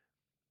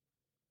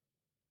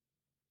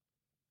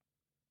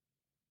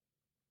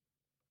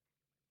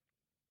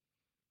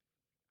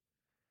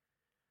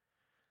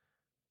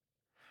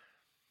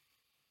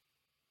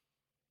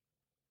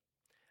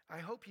 I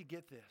hope you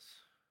get this.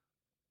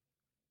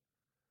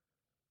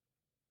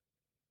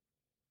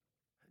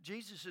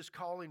 Jesus is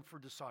calling for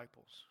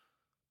disciples.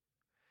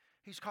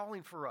 He's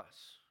calling for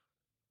us.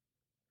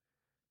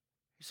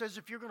 He says,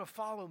 if you're going to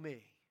follow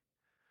me,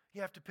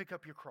 you have to pick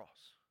up your cross.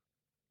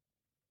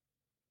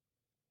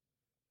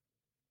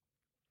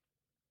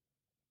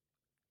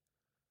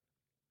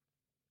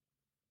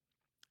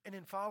 And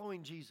in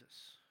following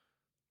Jesus,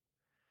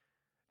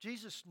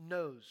 Jesus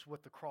knows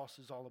what the cross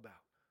is all about.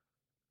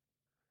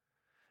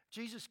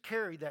 Jesus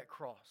carried that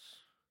cross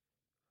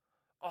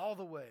all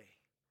the way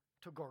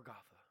to Golgotha,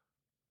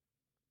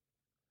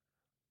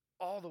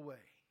 all the way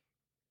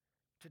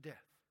to death,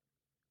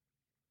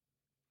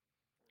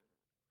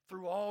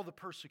 through all the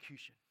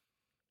persecution,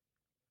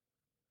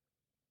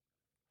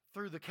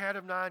 through the cat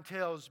of nine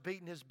tails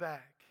beating his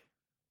back,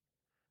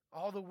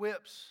 all the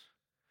whips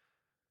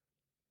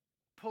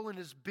pulling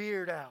his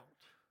beard out.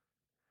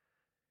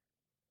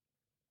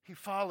 He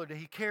followed it.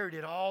 He carried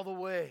it all the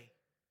way.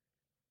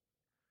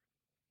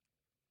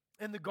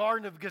 In the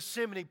Garden of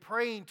Gethsemane,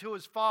 praying to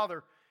his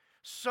Father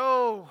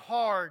so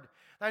hard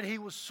that he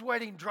was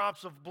sweating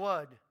drops of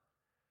blood.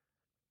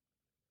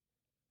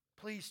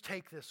 Please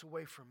take this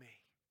away from me.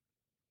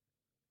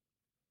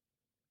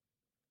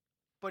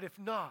 But if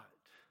not,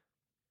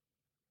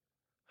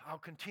 I'll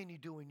continue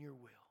doing your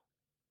will.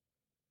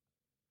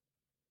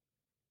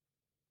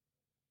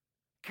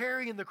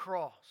 Carrying the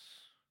cross.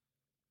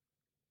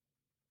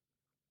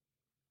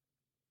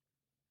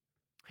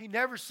 He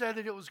never said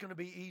that it was going to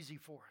be easy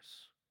for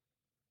us.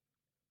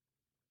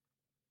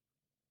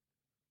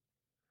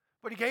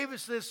 But he gave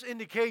us this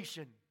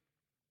indication.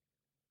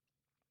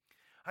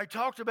 I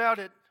talked about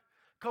it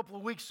a couple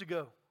of weeks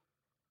ago.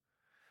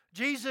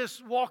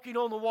 Jesus walking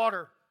on the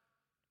water.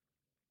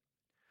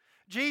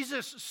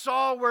 Jesus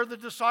saw where the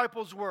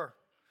disciples were,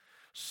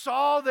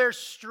 saw their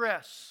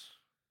stress,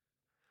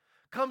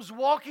 comes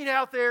walking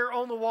out there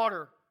on the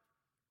water.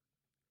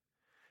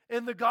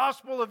 In the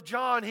Gospel of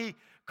John, he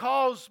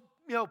calls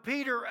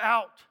Peter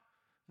out.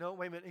 No,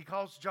 wait a minute. He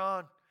calls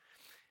John.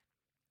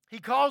 He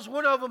calls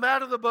one of them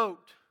out of the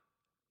boat.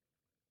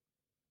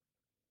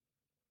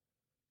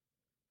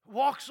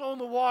 Walks on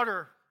the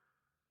water.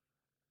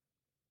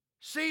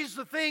 Sees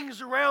the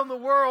things around the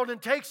world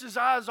and takes his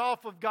eyes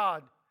off of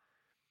God.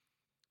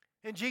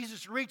 And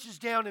Jesus reaches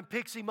down and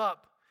picks him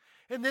up.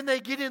 And then they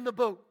get in the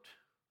boat.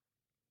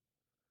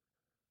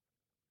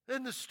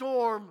 Then the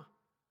storm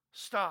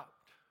stopped.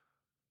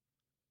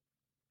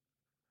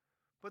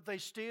 But they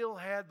still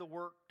had the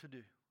work to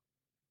do.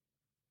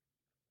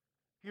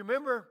 You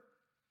remember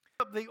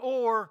the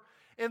oar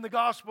in the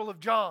Gospel of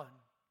John.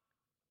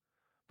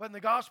 But in the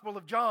Gospel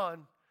of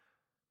John,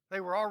 they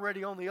were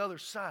already on the other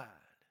side.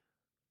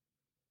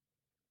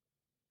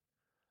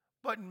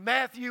 But in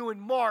Matthew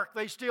and Mark,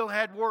 they still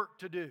had work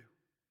to do.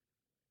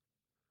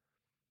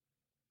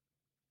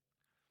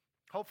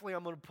 Hopefully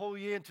I'm going to pull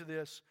you into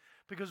this,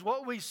 because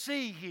what we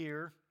see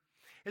here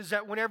is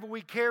that whenever we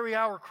carry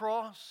our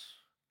cross,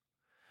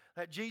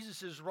 that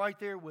Jesus is right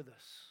there with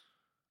us.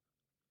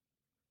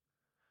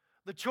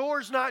 The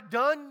chore's not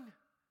done,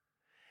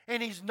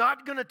 and He's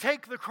not going to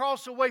take the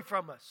cross away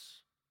from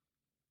us.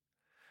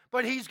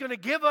 But He's going to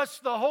give us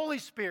the Holy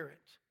Spirit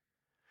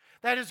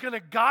that is going to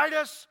guide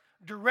us,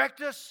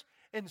 direct us,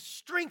 and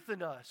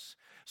strengthen us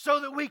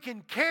so that we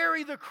can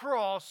carry the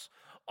cross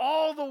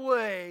all the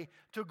way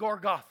to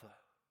Golgotha.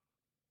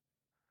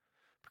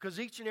 Because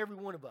each and every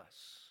one of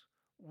us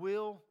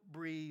will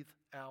breathe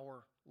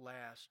our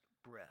last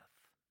breath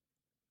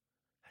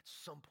at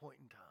some point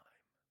in time.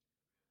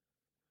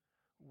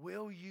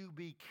 Will you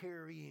be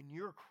carrying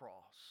your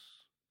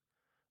cross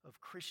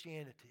of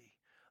Christianity,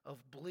 of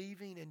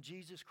believing in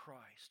Jesus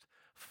Christ,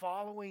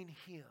 following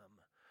Him,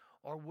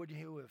 or would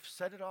you have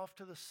set it off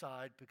to the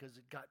side because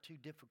it got too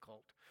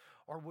difficult?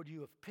 Or would you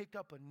have picked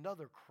up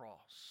another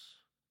cross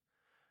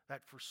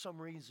that for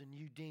some reason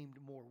you deemed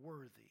more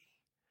worthy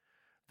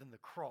than the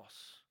cross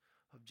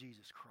of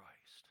Jesus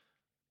Christ?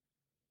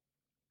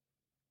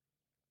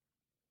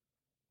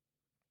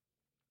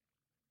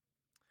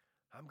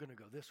 I'm going to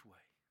go this way.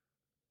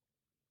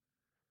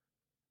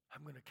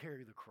 I'm going to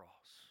carry the cross.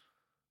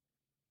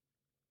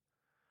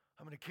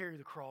 I'm going to carry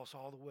the cross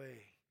all the way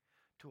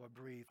till I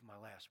breathe my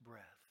last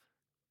breath.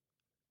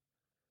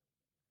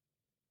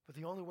 But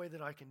the only way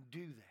that I can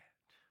do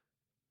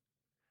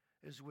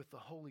that is with the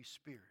Holy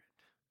Spirit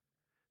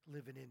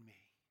living in me,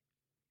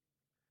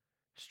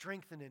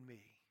 strengthening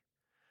me,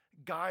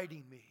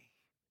 guiding me,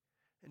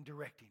 and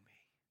directing me.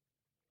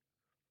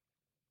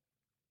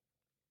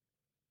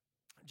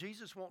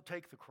 Jesus won't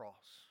take the cross,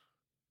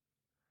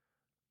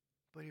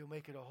 but He'll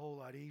make it a whole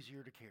lot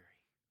easier to carry.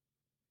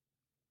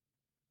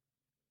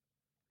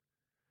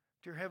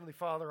 Dear Heavenly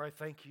Father, I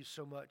thank You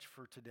so much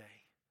for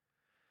today.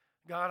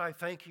 God, I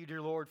thank You,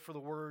 dear Lord, for the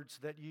words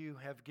that You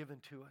have given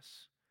to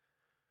us.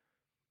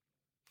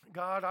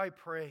 God, I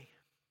pray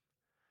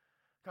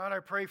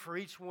for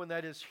each one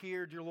that is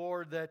here, dear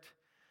Lord, that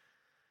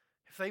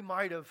if they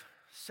might have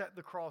set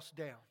the cross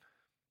down,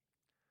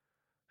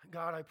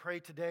 God, I pray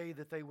today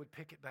that they would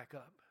pick it back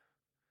up.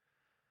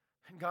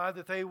 And God,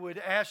 that they would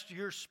ask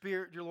Your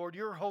Spirit, dear Lord,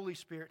 Your Holy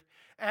Spirit,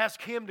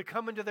 ask Him to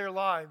come into their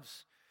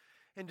lives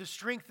and to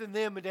strengthen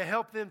them and to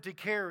help them to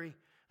carry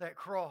that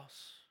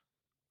cross.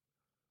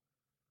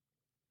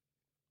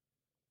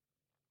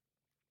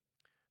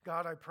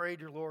 God, I pray,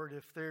 dear Lord,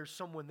 if there's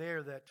someone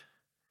there that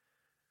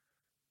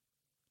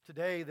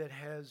today that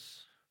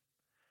has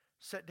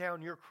set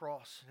down Your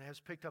cross and has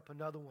picked up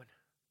another one,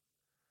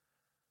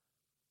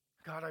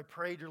 God, I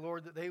pray, dear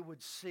Lord, that they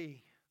would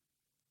see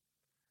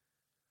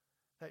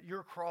that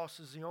your cross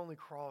is the only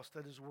cross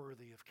that is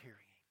worthy of carrying.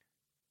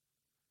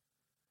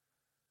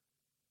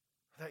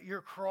 That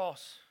your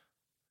cross,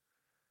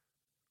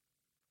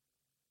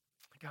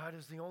 God,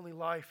 is the only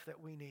life that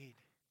we need.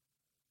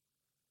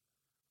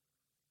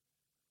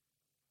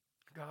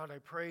 God, I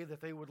pray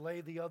that they would lay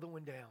the other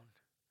one down,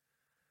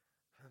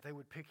 that they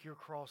would pick your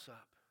cross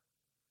up.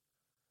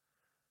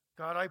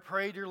 God, I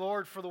pray, dear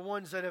Lord, for the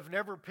ones that have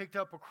never picked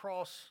up a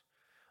cross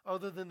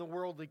other than the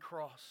worldly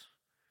cross.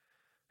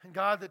 And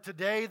God, that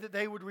today that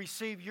they would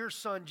receive your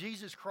Son,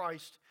 Jesus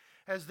Christ,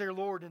 as their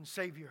Lord and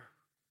Savior.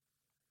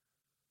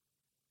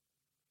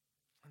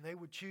 And they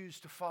would choose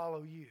to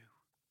follow you.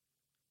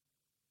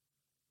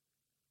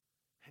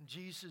 In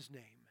Jesus'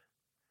 name,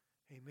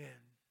 amen.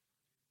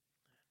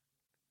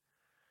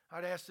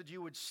 I'd ask that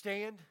you would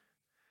stand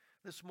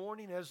this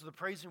morning as the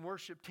praise and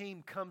worship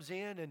team comes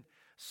in and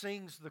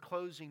sings the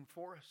closing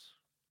for us.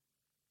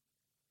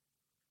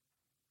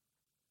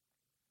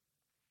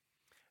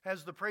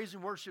 As the praise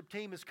and worship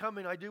team is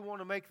coming, I do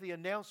want to make the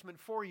announcement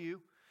for you.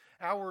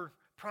 Our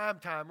prime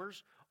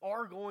timers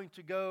are going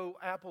to go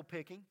apple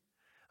picking.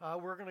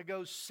 We're going to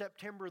go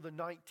September the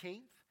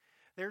 19th.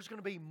 There's going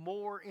to be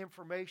more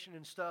information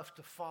and stuff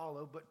to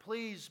follow, but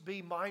please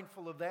be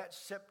mindful of that.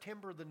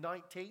 September the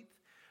 19th.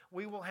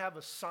 We will have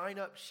a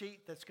sign-up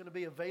sheet that's going to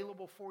be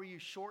available for you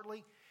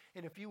shortly.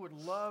 And if you would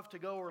love to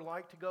go or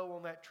like to go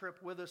on that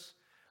trip with us,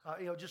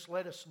 just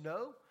let us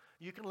know.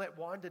 You can let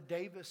Wanda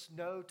Davis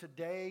know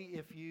today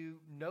if you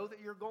know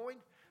that you're going.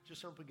 Just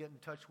simply get in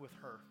touch with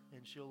her,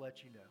 and she'll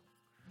let you know.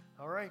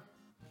 All right?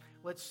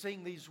 Let's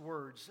sing these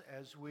words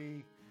as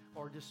we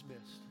are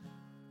dismissed.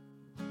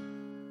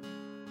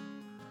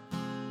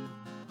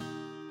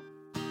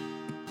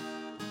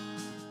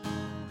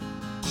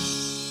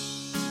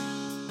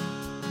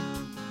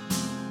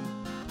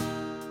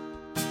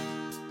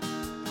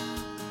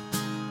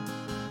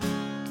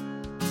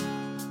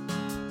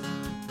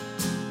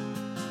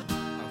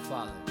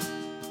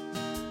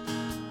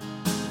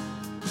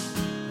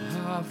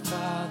 Our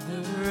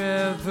Father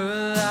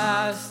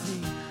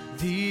everlasting,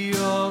 the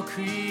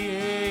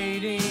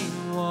all-creating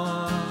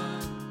one,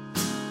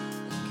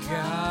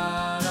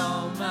 God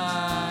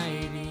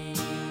Almighty.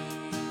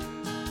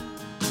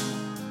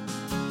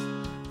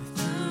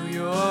 Through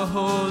your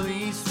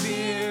Holy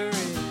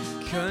Spirit,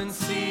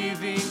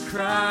 conceiving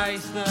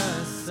Christ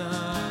the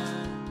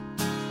Son,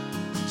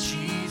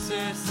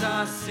 Jesus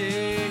our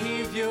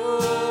Savior.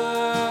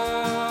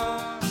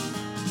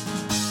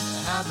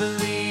 I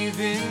believe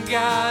in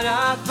God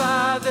our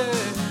Father,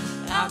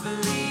 I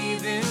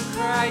believe in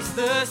Christ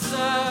the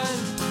Son,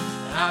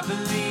 I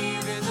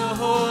believe in the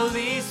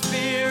Holy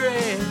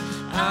Spirit,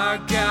 our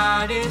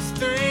God is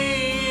 3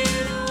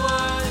 in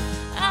 1.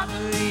 I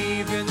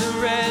believe in the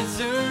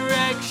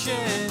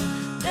resurrection,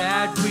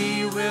 that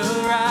we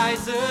will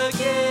rise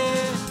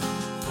again,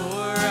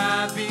 for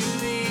I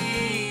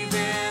believe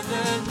in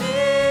the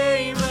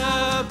name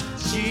of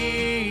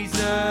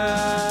Jesus.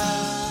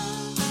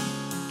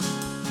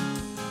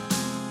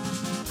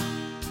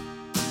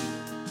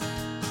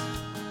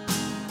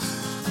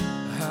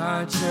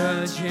 Our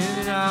judge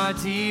and our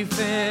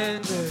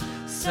defender,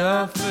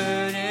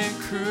 suffered and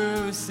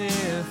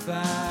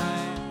crucified.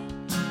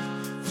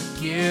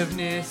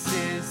 Forgiveness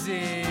is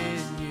in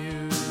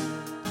you.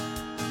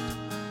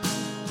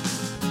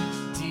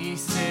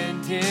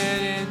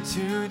 Descended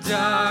into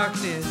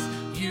darkness,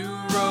 you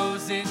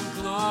rose in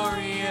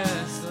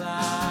glorious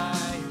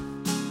life.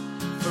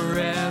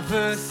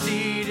 Forever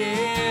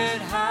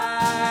seated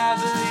high,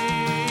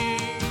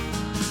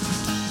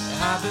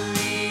 I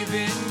believe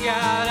in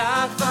God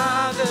our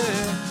Father,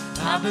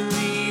 I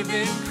believe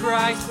in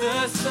Christ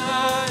the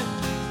Son,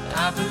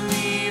 I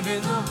believe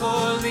in the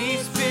Holy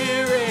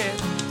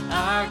Spirit,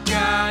 our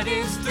God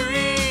is 3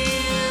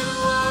 in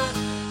 1.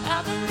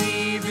 I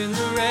believe in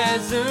the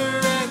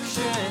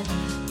resurrection,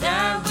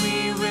 that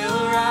we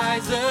will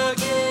rise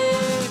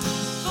again,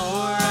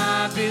 for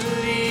I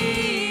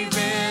believe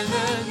in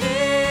the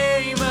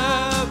name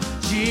of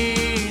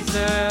Jesus.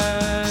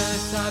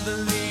 I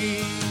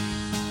believe,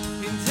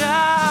 and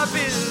I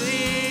believe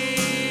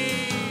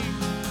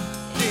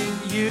in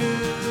you,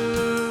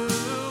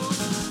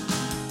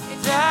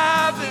 and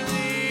I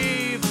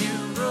believe you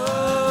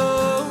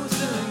rose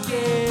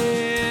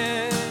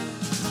again,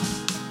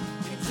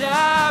 and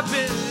I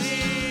believe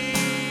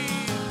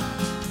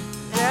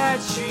that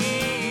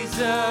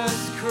Jesus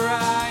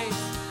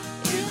Christ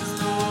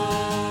is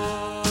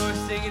Lord.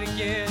 Sing it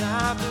again. I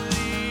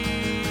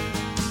believe,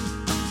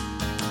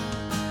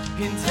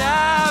 and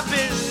I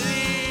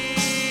believe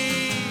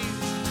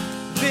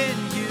in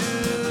you,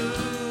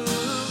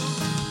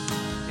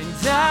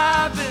 and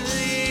I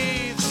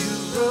believe you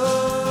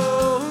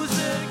rose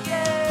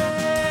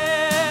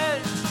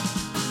again,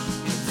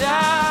 and I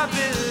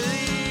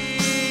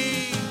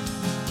believe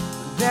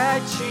that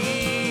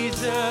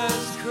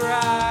Jesus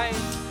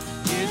Christ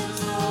is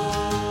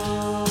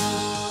Lord.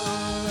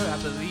 I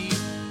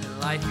believe in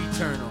life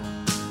eternal.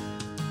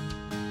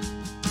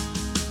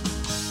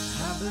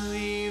 I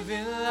believe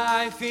in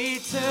life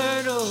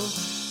eternal.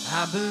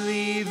 I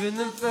believe in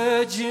the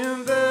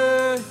virgin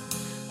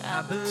birth.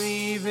 I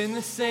believe in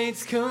the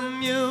saints'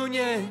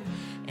 communion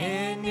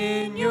and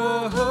in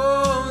your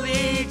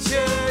holy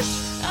church.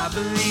 I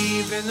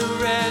believe in the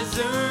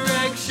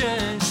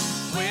resurrection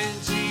when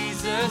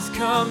Jesus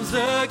comes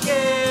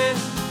again.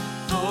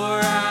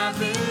 For I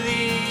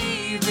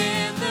believe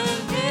in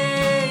the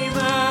name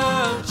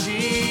of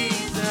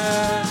Jesus.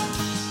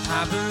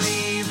 I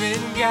believe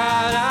in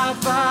God our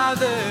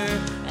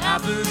Father. I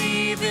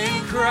believe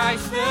in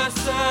Christ the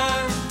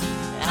Son.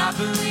 I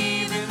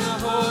believe in the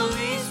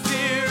Holy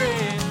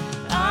Spirit.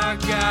 Our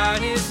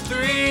God is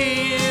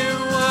 3 in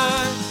 1.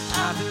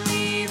 I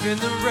believe in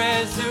the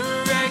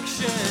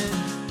resurrection,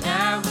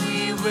 that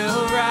we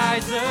will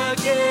rise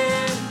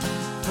again.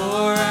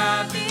 For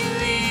I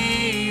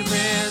believe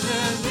in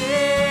the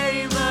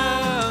name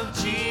of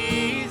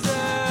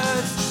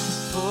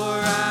Jesus. For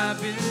I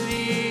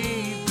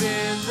believe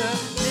in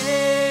the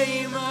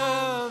name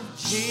of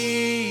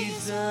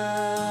Jesus.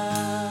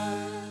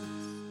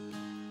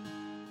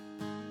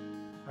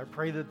 I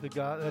pray that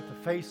the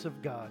face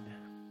of God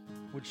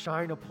would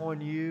shine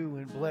upon you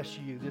and bless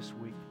you this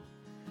week.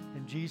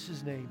 In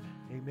Jesus' name,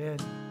 amen.